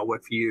us may not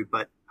work for you,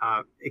 but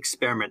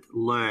experiment,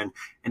 learn.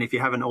 And if you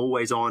have an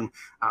always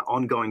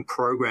ongoing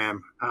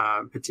program,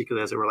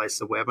 particularly as it relates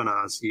to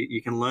webinars,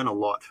 you can learn a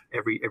lot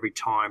every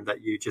time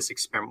that you just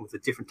experiment with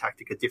a different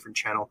tactic, a different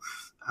channel.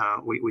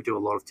 We do a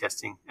lot of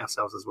testing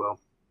ourselves as well.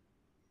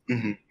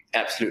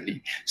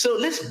 Absolutely. So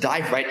let's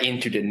dive right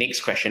into the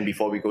next question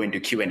before we go into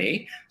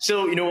Q&A.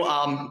 So,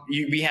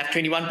 we have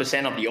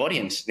 21% of the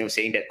audience,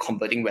 saying that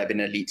converting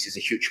webinar leads is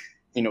a huge,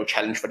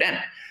 challenge for them.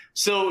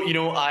 So,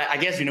 I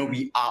guess,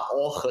 we are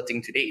all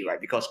hurting today, right?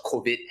 Because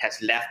COVID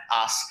has left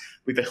us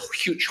with a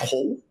huge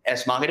hole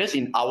as marketers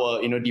in our,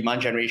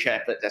 demand generation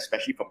efforts,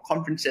 especially from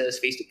conferences,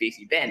 face-to-face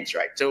events,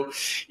 right? So,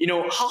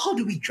 how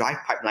do we drive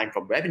pipeline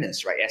from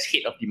webinars, right? As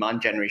head of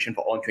demand generation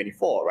for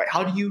On24, right?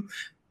 How do you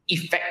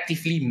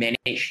effectively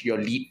manage your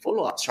lead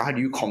follow-ups? So how do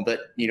you convert,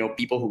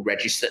 people who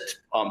registered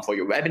for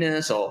your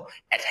webinars or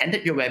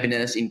attended your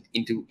webinars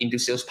into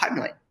sales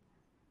pipeline?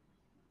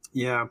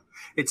 Yeah,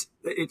 it's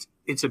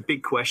a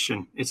big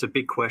question. It's a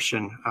big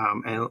question,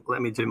 and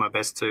let me do my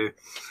best to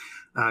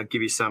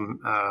give you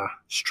some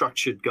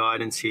structured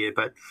guidance here.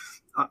 But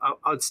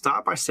I'd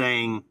start by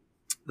saying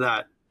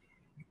that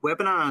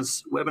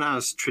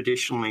webinars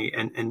traditionally,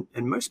 and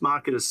most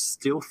marketers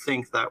still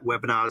think that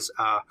webinars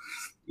are,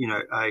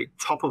 a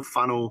top of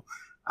funnel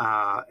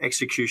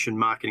execution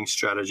marketing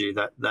strategy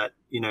that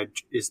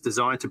is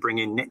designed to bring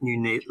in net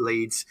new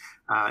leads,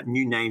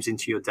 new names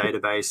into your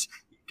database.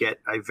 Get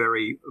a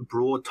very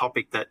broad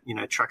topic that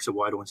attracts a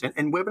wide audience,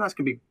 and webinars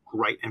can be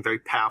great and very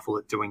powerful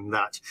at doing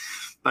that.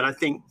 But I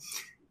think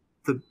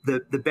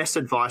the best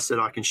advice that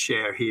I can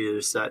share here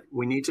is that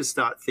we need to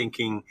start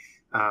thinking,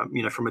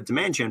 from a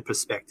demand gen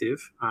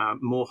perspective,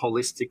 more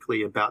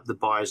holistically about the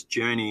buyer's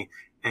journey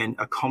and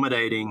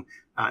accommodating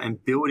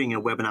and building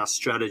a webinar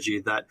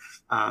strategy that,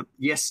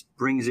 yes,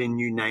 brings in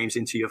new names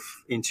into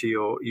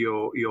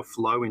your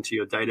flow, into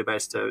your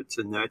database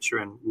to nurture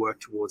and work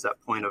towards that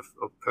point of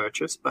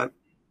purchase, but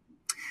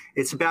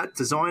It's about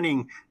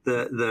designing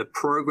the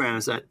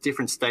programs at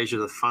different stages of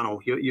the funnel.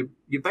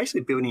 You're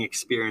basically building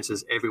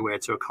experiences everywhere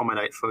to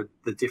accommodate for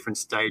the different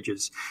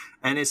stages.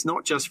 And it's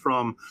not just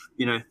from,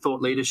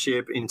 thought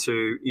leadership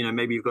into,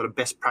 maybe you've got a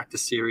best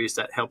practice series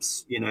that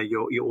helps,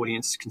 your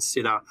audience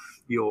consider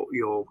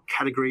your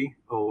category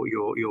or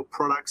your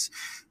products.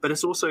 But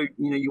it's also,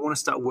 you want to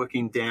start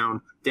working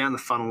down the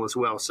funnel as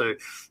well. So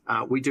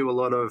we do a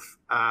lot of,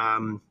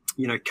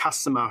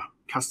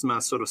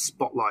 customer sort of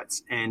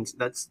spotlights, and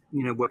that's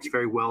works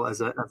very well as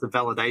a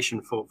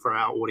validation for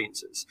our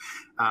audiences,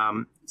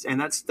 and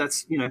that's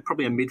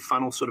probably a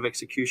mid-funnel sort of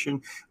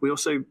execution. We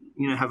also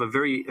have a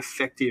very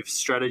effective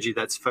strategy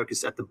that's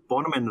focused at the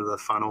bottom end of the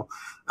funnel,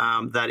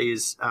 that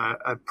is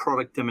a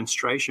product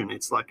demonstration.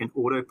 It's like an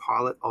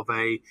autopilot of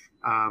a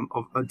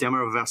demo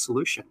of our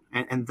solution,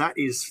 and that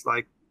is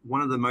like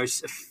one of the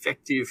most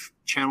effective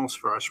channels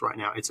for us right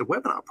now. It's a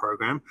webinar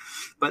program,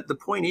 but the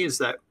point is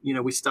that,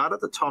 we start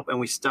at the top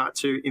and we start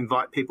to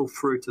invite people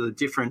through to the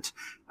different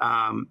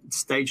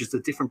stages,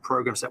 the different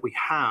programs that we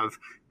have,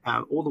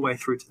 all the way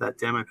through to that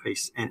demo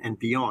piece and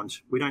beyond.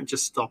 We don't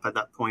just stop at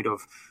that point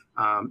of,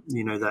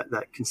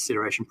 that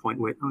consideration point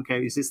where,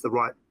 okay, is this the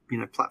right,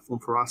 platform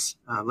for us?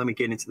 Let me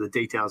get into the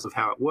details of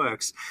how it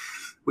works.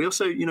 We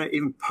also,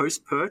 even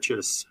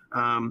post-purchase,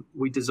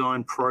 we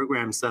design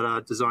programs that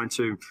are designed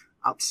to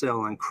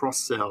upsell and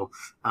cross-sell,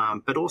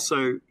 but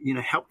also,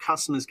 help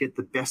customers get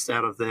the best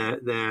out of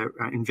their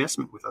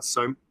investment with us.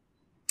 So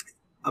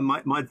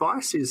my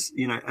advice is,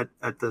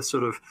 at the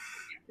sort of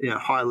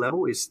high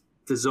level, is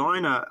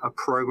design a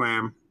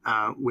program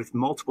with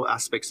multiple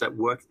aspects that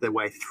work their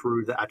way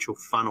through the actual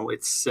funnel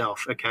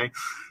itself, okay?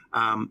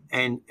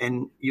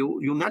 And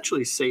you'll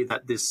naturally see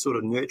that this sort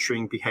of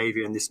nurturing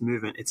behavior and this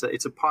movement, it's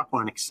a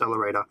pipeline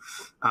accelerator.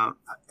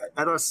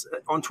 At us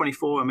on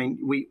 24, I mean,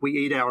 we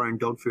eat our own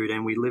dog food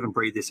and we live and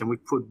breathe this, and we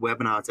put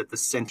webinars at the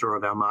center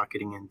of our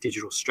marketing and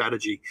digital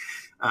strategy.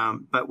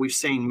 But we've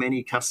seen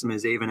many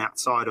customers, even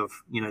outside of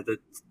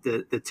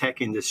the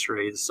tech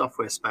industry, the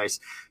software space,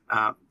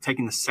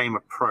 taking the same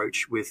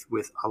approach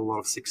with a lot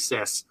of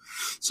success.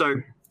 So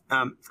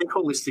think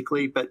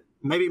holistically, but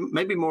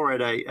maybe more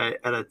at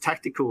a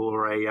tactical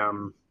or a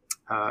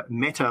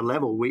meta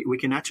level. We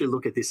can actually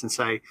look at this and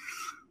say,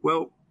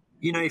 well,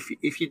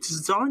 if you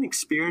design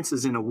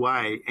experiences in a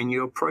way and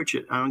you approach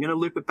it, and I'm going to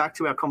loop it back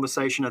to our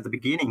conversation at the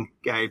beginning,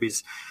 Gabe,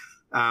 is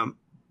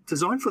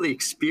design for the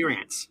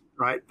experience,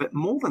 right? But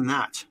more than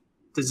that,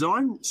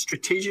 design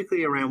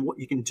strategically around what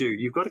you can do.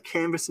 You've got a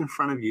canvas in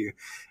front of you,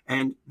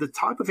 and the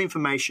type of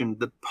information,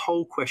 the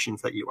poll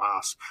questions that you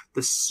ask,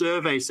 the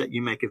surveys that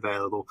you make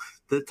available,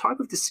 the type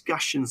of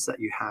discussions that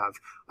you have,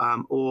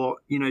 or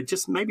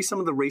just maybe some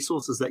of the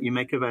resources that you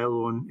make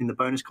available in the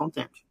bonus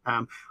content.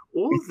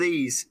 All of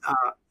these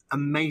are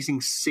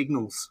amazing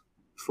signals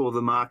for the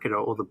marketer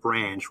or the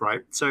brand,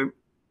 right? So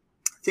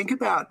think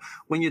about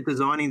when you're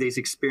designing these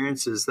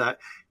experiences that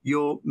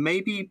you're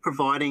maybe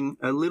providing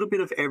a little bit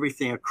of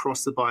everything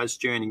across the buyer's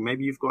journey.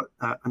 Maybe you've got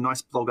a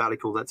nice blog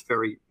article that's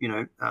very,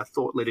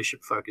 thought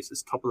leadership focused.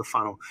 It's top of the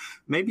funnel.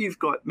 Maybe you're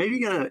going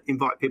to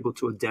invite people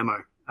to a demo,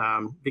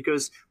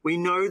 because we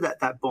know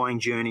that buying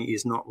journey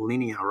is not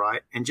linear,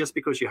 right? And just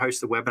because you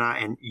host a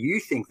webinar and you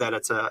think that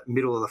it's a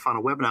middle of the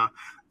funnel webinar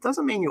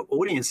doesn't mean your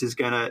audience is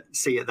going to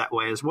see it that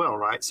way as well,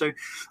 right? So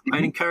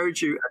I'd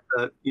encourage you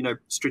at the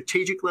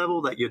strategic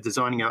level that you're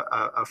designing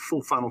a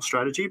full funnel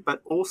strategy,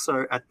 but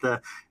also at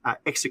the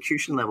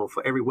execution level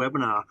for every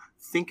webinar,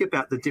 think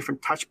about the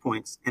different touch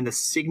points and the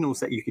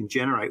signals that you can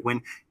generate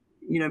when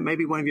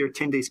maybe one of your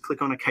attendees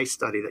click on a case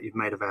study that you've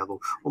made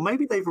available, or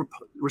maybe they've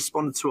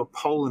responded to a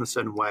poll in a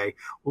certain way,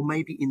 or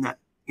maybe in that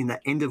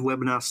end of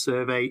webinar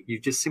survey, you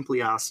just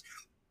simply ask,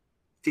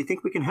 do you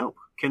think we can help?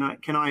 Can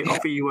I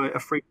offer you a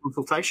free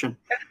consultation?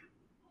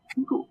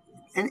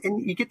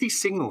 And you get these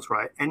signals,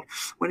 right? And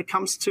when it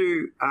comes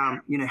to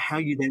how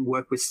you then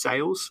work with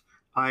sales,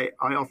 I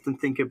often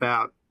think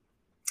about,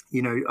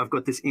 I've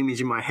got this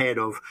image in my head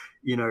of,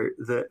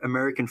 the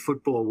American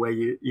football where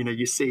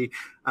you see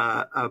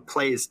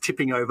players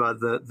tipping over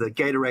the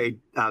Gatorade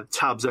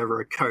tubs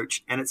over a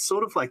coach. And it's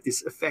sort of like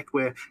this effect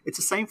where it's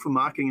the same for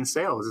marketing and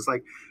sales. It's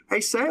like,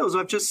 hey, sales,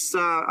 I've just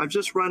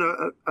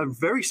run a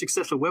very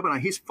successful webinar.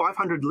 Here's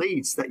 500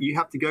 leads that you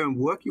have to go and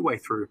work your way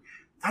through.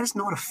 That is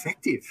not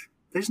effective.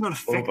 That is not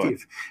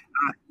effective.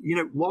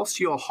 Whilst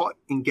your hot,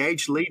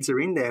 engaged leads are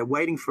in there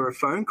waiting for a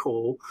phone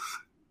call,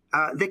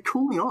 they're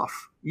cooling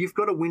off. You've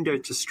got a window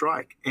to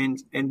strike,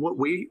 and what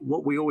we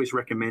always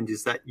recommend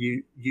is that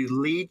you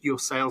lead your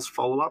sales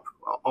follow-up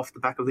off the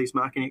back of these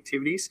marketing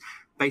activities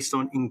based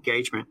on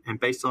engagement and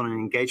based on an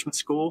engagement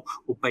score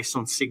or based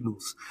on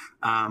signals.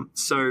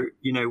 So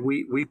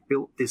we've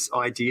built this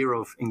idea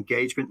of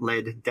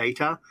engagement-led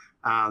data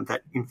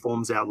that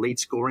informs our lead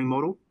scoring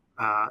model.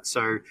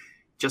 So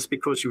just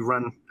because you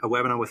run a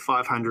webinar with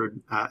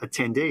 500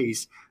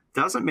 attendees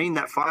doesn't mean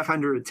that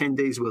 500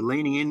 attendees were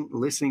leaning in,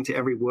 listening to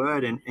every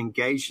word, and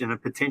engaged in a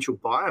potential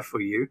buyer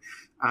for you.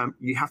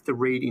 You have to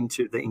read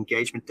into the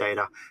engagement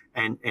data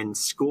and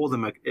score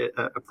them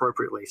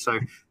appropriately. So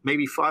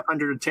maybe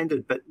 500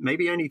 attended, but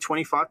maybe only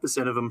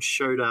 25% of them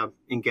showed a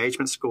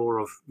engagement score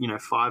of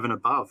 5 and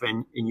above,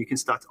 and you can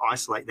start to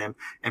isolate them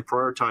and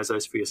prioritize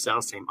those for your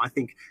sales team. I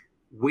think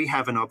we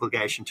have an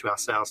obligation to our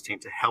sales team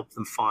to help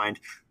them find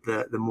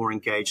the more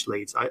engaged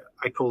leads.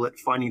 I call it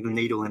finding the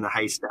needle in the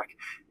haystack.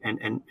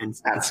 And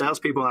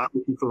salespeople aren't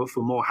looking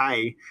for more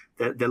hay,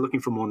 they're looking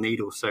for more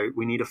needles. So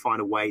we need to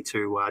find a way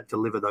to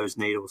deliver those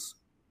needles.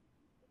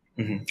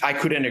 Mm-hmm. I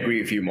couldn't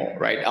agree with you more,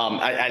 right?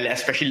 I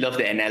especially love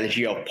the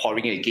analogy of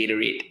pouring a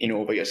Gatorade,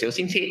 over your sales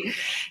team's head.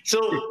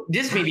 So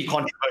this may be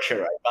controversial,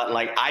 right? But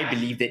like, I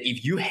believe that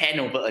if you hand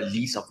over a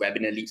list of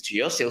webinar leads to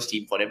your sales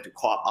team for them to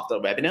call up after a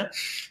webinar,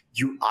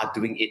 you are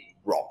doing it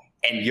wrong.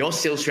 And your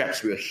sales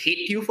reps will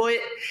hate you for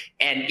it.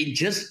 And it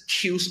just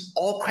kills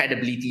all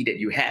credibility that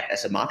you have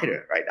as a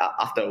marketer, right?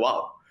 After a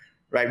while,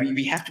 right?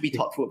 We have to be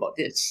thoughtful about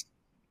this.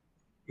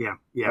 Yeah.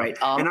 Right?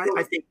 And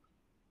I think...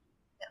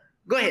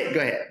 Go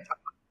ahead.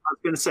 I was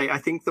going to say, I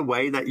think the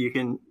way that you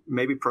can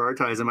maybe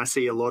prioritize them, I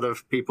see a lot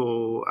of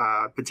people,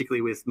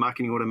 particularly with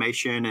marketing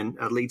automation and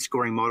a lead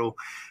scoring model,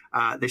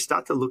 they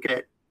start to look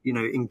at,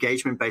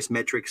 engagement-based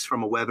metrics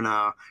from a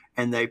webinar,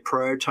 and they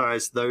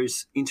prioritize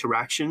those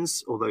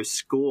interactions or those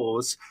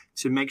scores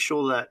to make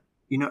sure that,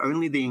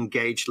 only the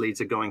engaged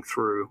leads are going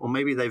through, or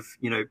maybe they've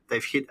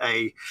hit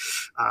a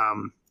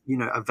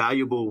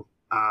valuable,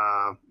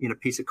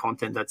 piece of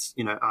content that's,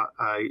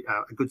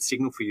 a good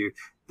signal for you.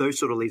 Those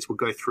sort of leads will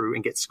go through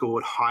and get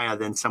scored higher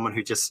than someone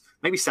who just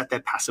maybe sat there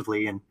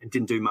passively and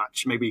didn't do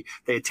much. Maybe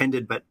they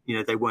attended, but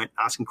they weren't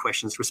asking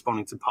questions,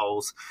 responding to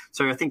polls.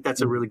 So I think that's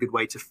a really good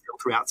way to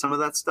filter out some of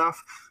that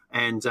stuff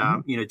and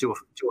do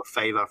a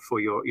favor for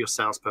your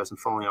salesperson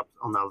following up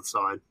on the other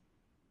side.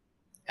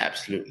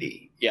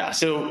 Absolutely. Yeah.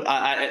 So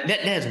that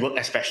has worked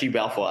especially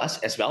well for us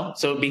as well.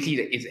 So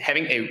basically, it's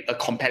having a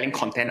compelling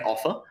content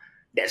offer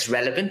that's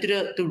relevant to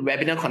the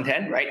webinar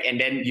content, right?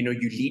 And then, you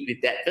lead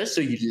with that first.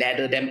 So you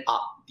ladder them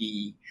up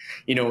the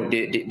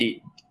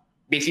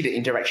basically the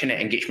interaction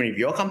and engagement with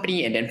your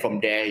company. And then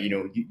from there,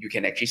 you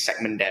can actually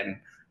segment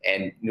them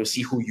and,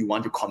 see who you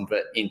want to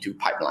convert into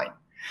pipeline,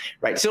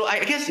 right? So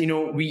I guess,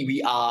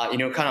 we are,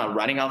 kind of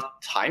running out of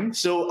time.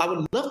 So I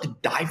would love to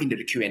dive into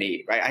the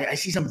Q&A, right? I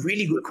see some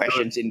really good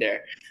questions in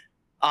there.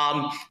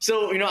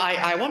 So,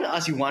 I want to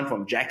ask you one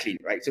from Jacqueline,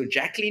 right? So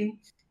Jacqueline,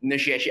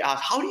 she actually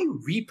asked, how do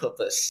you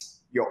repurpose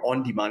your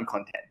on-demand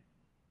content?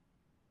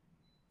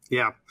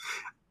 Yeah,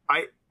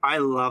 I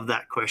love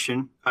that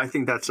question. I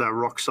think that's a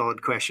rock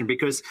solid question,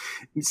 because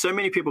so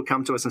many people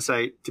come to us and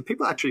say, do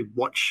people actually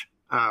watch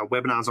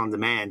webinars on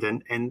demand?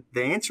 And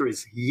the answer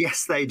is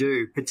yes, they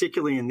do,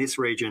 particularly in this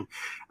region.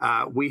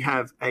 We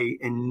have an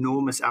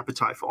enormous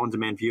appetite for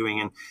on-demand viewing,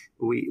 and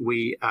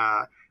we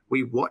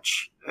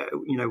watch,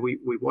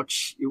 we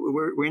watch,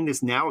 we're in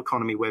this now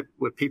economy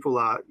where people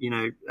are,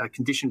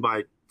 conditioned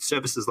by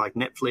services like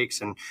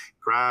Netflix and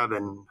Grab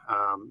and,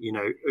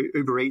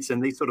 Uber Eats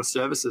and these sort of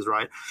services,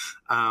 right,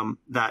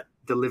 that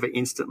deliver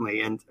instantly.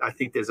 And I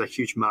think there's a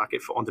huge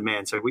market for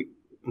on-demand. So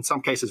in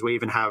some cases, we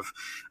even have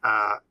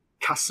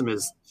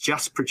customers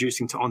just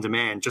producing to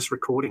on-demand, just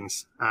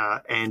recordings,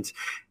 and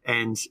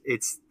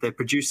they're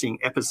producing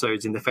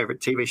episodes in their favorite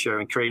TV show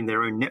and creating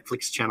their own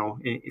Netflix channel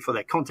for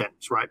their content,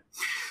 right?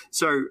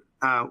 So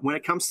when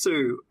it comes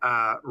to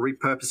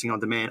repurposing on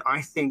demand,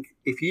 I think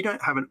if you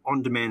don't have an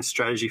on-demand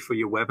strategy for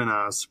your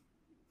webinars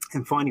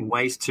and finding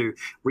ways to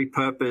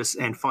repurpose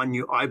and find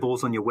new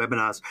eyeballs on your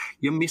webinars,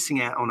 you're missing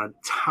out on a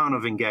ton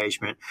of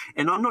engagement.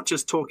 And I'm not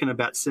just talking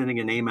about sending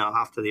an email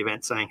after the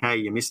event saying, "Hey,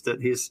 you missed it.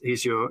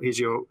 Here's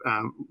your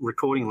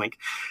recording link."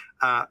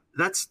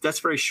 That's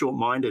very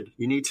short-minded.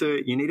 You need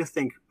to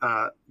think,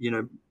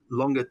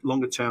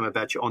 longer term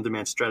about your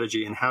on-demand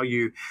strategy and how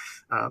you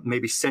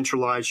maybe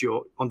centralize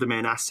your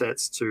on-demand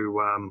assets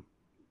to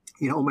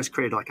almost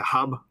create like a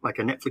hub, like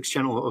a Netflix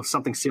channel or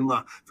something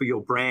similar for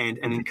your brand,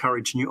 and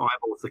encourage new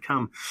eyeballs to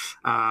come.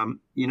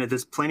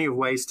 There's plenty of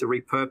ways to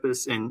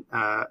repurpose and,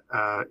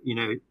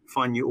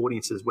 find new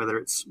audiences, whether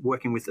it's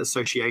working with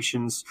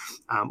associations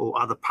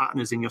or other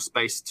partners in your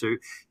space to,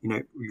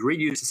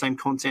 reuse the same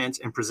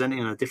content and present it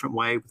in a different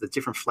way with a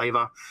different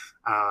flavor.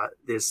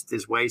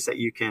 There's ways that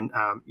you can,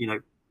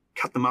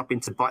 cut them up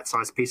into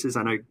bite-sized pieces.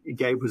 I know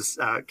Gabe was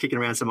kicking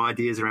around some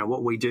ideas around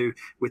what we do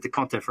with the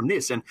content from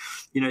this, and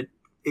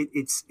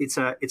it's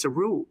a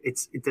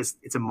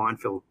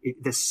minefield.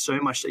 There's so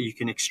much that you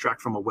can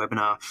extract from a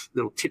webinar,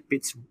 little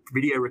tidbits,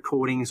 video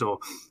recordings, or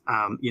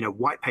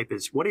white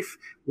papers. What if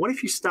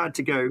you start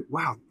to go,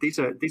 wow, these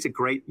are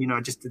great.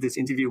 I just did this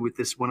interview with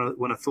this one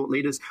of thought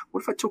leaders.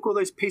 What if I took all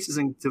those pieces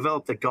and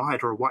developed a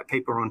guide or a white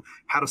paper on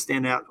how to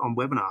stand out on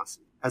webinars,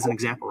 as an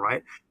example,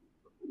 right?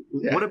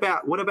 Yeah. What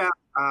about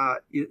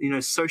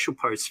social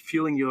posts,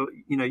 fueling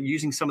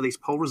using some of these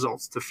poll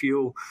results to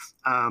fuel,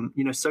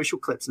 social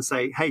clips and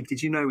say, hey,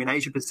 did you know in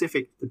Asia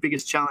Pacific, the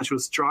biggest challenge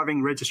was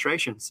driving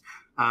registrations?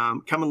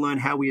 Come and learn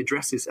how we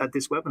address this at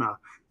this webinar.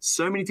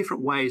 So many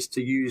different ways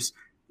to use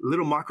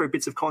little micro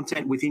bits of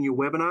content within your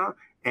webinar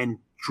and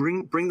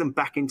bring them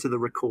back into the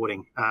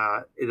recording.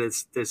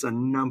 There's a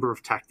number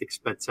of tactics,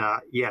 but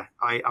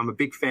I'm a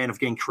big fan of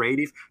getting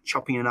creative,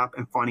 chopping it up,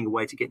 and finding a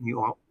way to get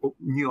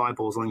new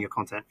eyeballs on your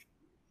content.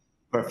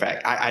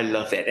 Perfect. I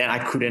love that. And I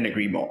couldn't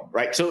agree more,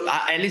 right? So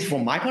at least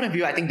from my point of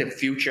view, I think the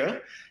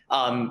future,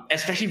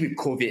 especially with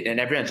COVID and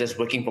everyone's just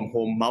working from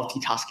home,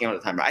 multitasking all the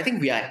time, right? I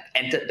think we are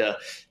entered the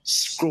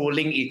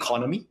scrolling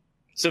economy.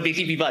 So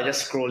basically people are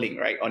just scrolling,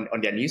 right, on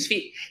their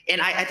newsfeed. And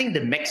I think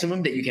the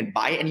maximum that you can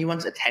buy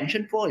anyone's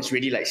attention for is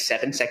really like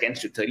 7 seconds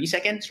to 30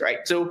 seconds, right?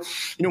 So,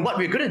 what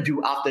we're going to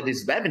do after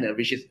this webinar,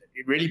 which is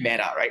really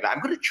meta, right? Like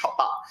I'm going to chop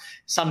up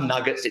some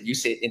nuggets that you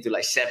said into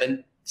like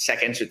 7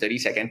 seconds to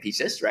 30-second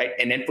pieces, right?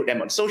 And then put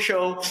them on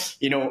social,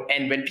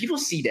 and when people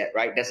see that,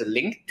 right, there's a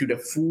link to the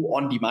full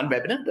on-demand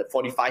webinar, the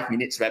 45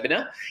 minutes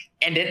webinar.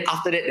 And then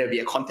after that, there'll be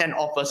a content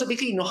offer. So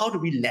basically, how do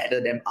we ladder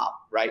them up,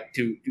 right,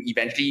 to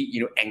eventually,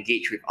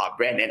 engage with our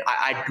brand? And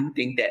I do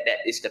think that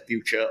is the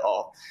future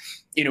of,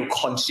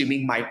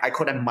 consuming I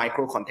call them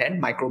micro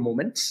content, micro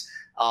moments.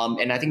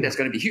 And I think that's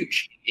going to be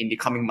huge in the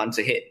coming months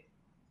ahead.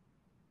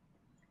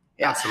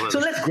 Yeah. Absolutely. So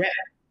let's grab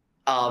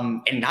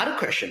another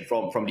question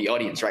from the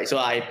audience, right? So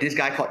this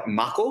guy called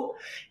Marco,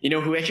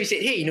 who actually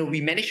said, hey,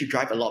 we managed to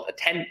drive a lot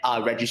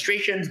of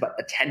registrations, but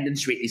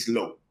attendance rate is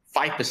low,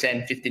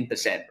 5%,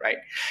 15%, right?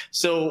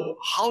 So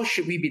how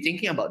should we be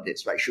thinking about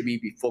this, right? Should we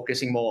be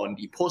focusing more on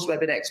the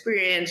post-webinar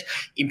experience,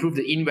 improve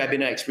the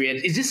in-webinar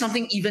experience? Is this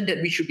something even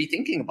that we should be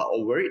thinking about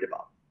or worried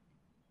about?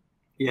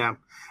 Yeah,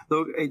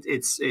 look,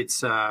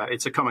 it's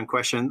a common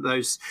question.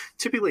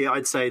 Typically,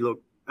 I'd say,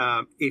 look,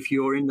 if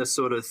you're in the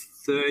sort of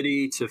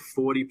 30 to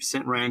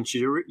 40% range,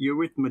 you're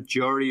with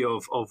majority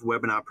of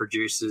webinar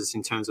producers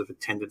in terms of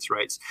attendance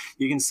rates.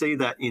 You can see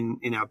that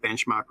in our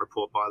benchmark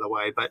report, by the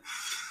way. But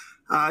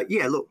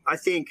look, I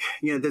think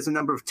there's a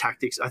number of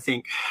tactics. I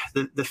think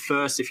the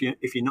first, if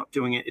you're not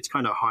doing it, it's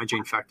kind of a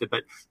hygiene factor,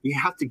 but you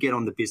have to get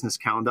on the business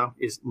calendar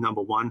is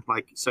number one.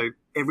 So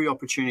every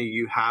opportunity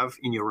you have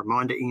in your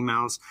reminder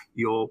emails,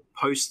 your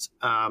post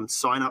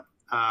sign up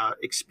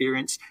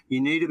experience, you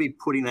need to be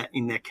putting that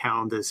in their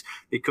calendars,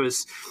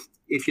 because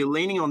if you're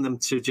leaning on them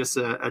to just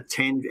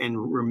attend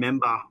and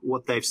remember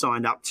what they've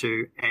signed up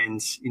to and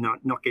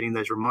not getting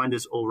those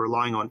reminders or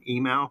relying on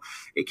email,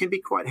 it can be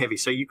quite heavy.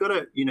 So you've got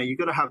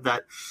to have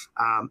that.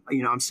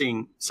 I'm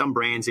seeing some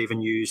brands even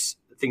use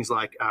things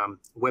like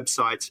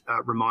website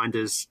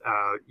reminders,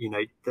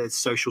 there's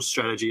social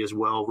strategy as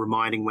well,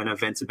 reminding when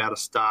events about to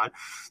start.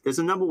 There's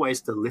a number of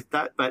ways to lift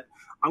that, but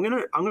I'm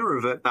gonna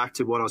revert back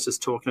to what I was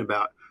just talking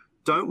about.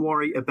 Don't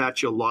worry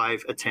about your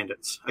live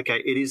attendance.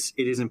 Okay, it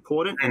is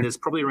important, and there's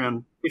probably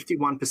around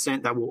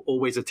 51% that will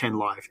always attend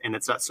live, and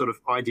it's that sort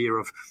of idea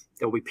of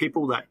there'll be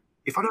people that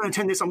if I don't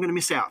attend this, I'm going to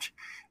miss out.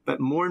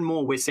 But more and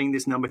more, we're seeing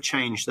this number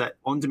change. That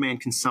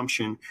on-demand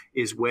consumption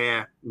is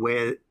where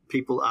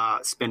people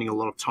are spending a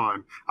lot of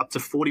time, up to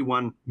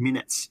 41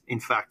 minutes, in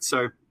fact.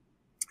 So.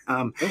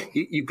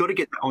 You've got to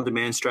get the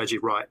on-demand strategy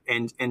right,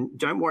 and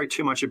don't worry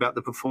too much about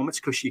the performance,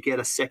 because you get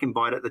a second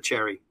bite at the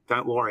cherry.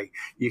 Don't worry.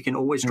 You can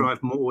always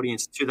drive more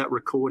audience to that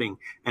recording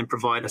and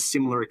provide a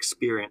similar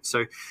experience.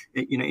 So,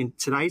 in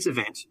today's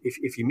event,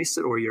 if you missed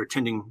it or you're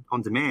attending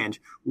on demand,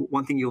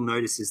 one thing you'll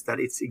notice is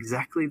that it's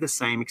exactly the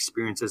same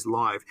experience as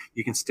live.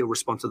 You can still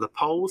respond to the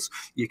polls.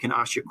 You can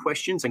ask your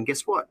questions, and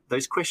guess what?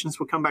 Those questions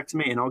will come back to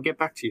me, and I'll get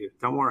back to you.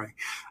 Don't worry.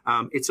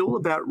 It's all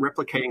about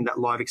replicating that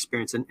live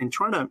experience and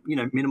trying to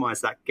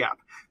minimize that gap.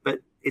 But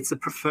it's the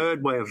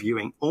preferred way of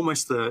viewing.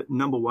 Almost the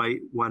number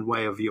one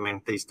way of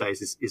viewing these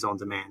days is on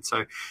demand.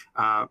 So,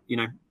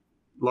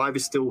 live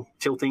is still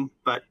tilting,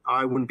 but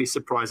I wouldn't be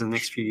surprised in the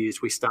next few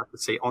years we start to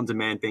see on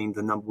demand being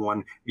the number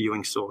one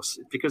viewing source,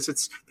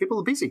 because people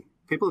are busy.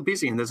 People are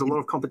busy, and there's a lot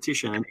of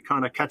competition, and you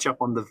kind of catch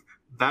up on the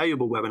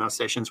valuable webinar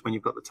sessions when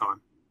you've got the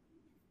time.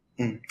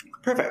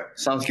 Perfect.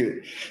 Sounds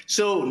good.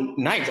 So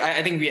nice.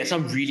 I think we had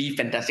some really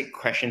fantastic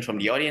questions from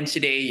the audience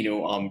today,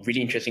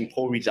 really interesting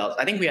poll results.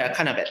 I think we are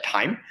kind of at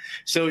time.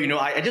 So,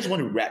 I just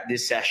want to wrap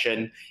this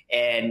session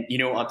and,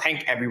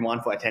 thank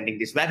everyone for attending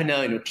this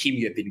webinar. Team,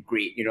 you have been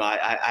great.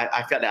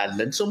 I felt that I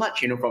learned so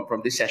much,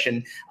 from this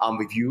session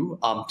with you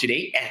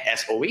today,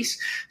 as always.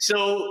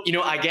 So,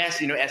 I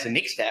guess, as the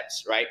next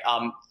steps, right,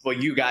 for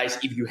you guys,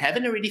 if you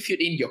haven't already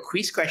filled in your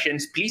quiz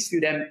questions, please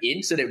fill them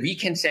in so that we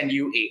can send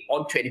you a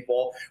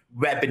On24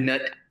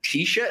 webinar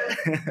t-shirt.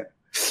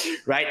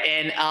 Right,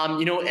 and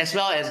as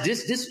well as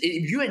this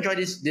if you enjoy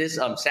this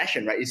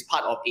session, right, it's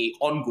part of a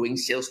ongoing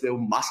Sales Wheel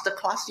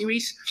Masterclass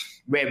series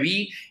where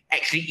we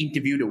actually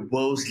interview the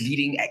world's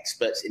leading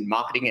experts in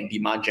marketing and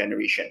demand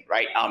generation,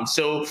 right?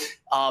 So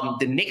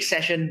the next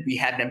session we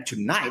have them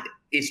tonight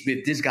is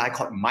with this guy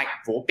called Mike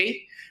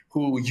Volpe,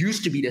 who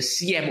used to be the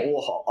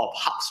CMO of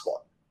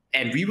HubSpot.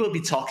 And we will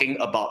be talking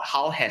about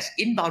how has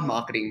inbound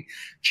marketing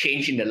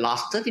changed in the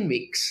last 13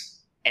 weeks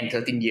and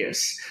 13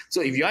 years.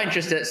 So if you are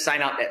interested,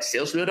 sign up at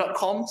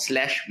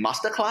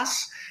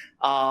saleswheel.com/masterclass.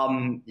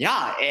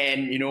 Yeah,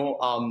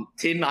 and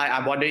Tim,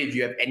 I wonder if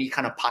you have any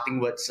kind of parting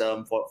words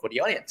for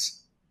the audience.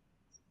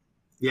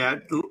 Yeah,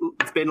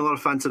 it's been a lot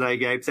of fun today,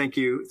 Gabe. Thank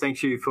you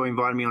for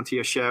inviting me onto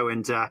your show.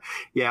 And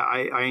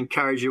I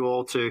encourage you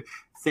all to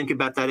think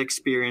about that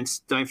experience.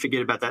 Don't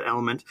forget about that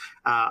element.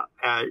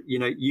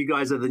 You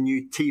guys are the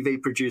new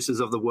TV producers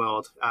of the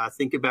world.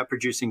 Think about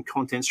producing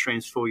content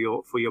streams for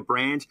your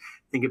brand.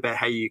 Think about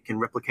how you can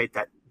replicate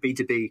that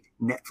B2B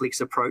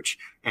Netflix approach,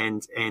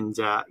 and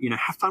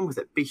have fun with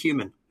it. Be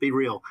human, be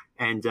real,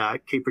 and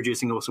keep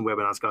producing awesome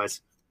webinars,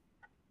 guys.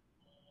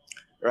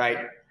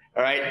 Right.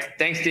 All right.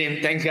 Thanks,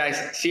 Tim. Thanks,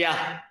 guys. See ya.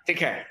 Take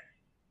care.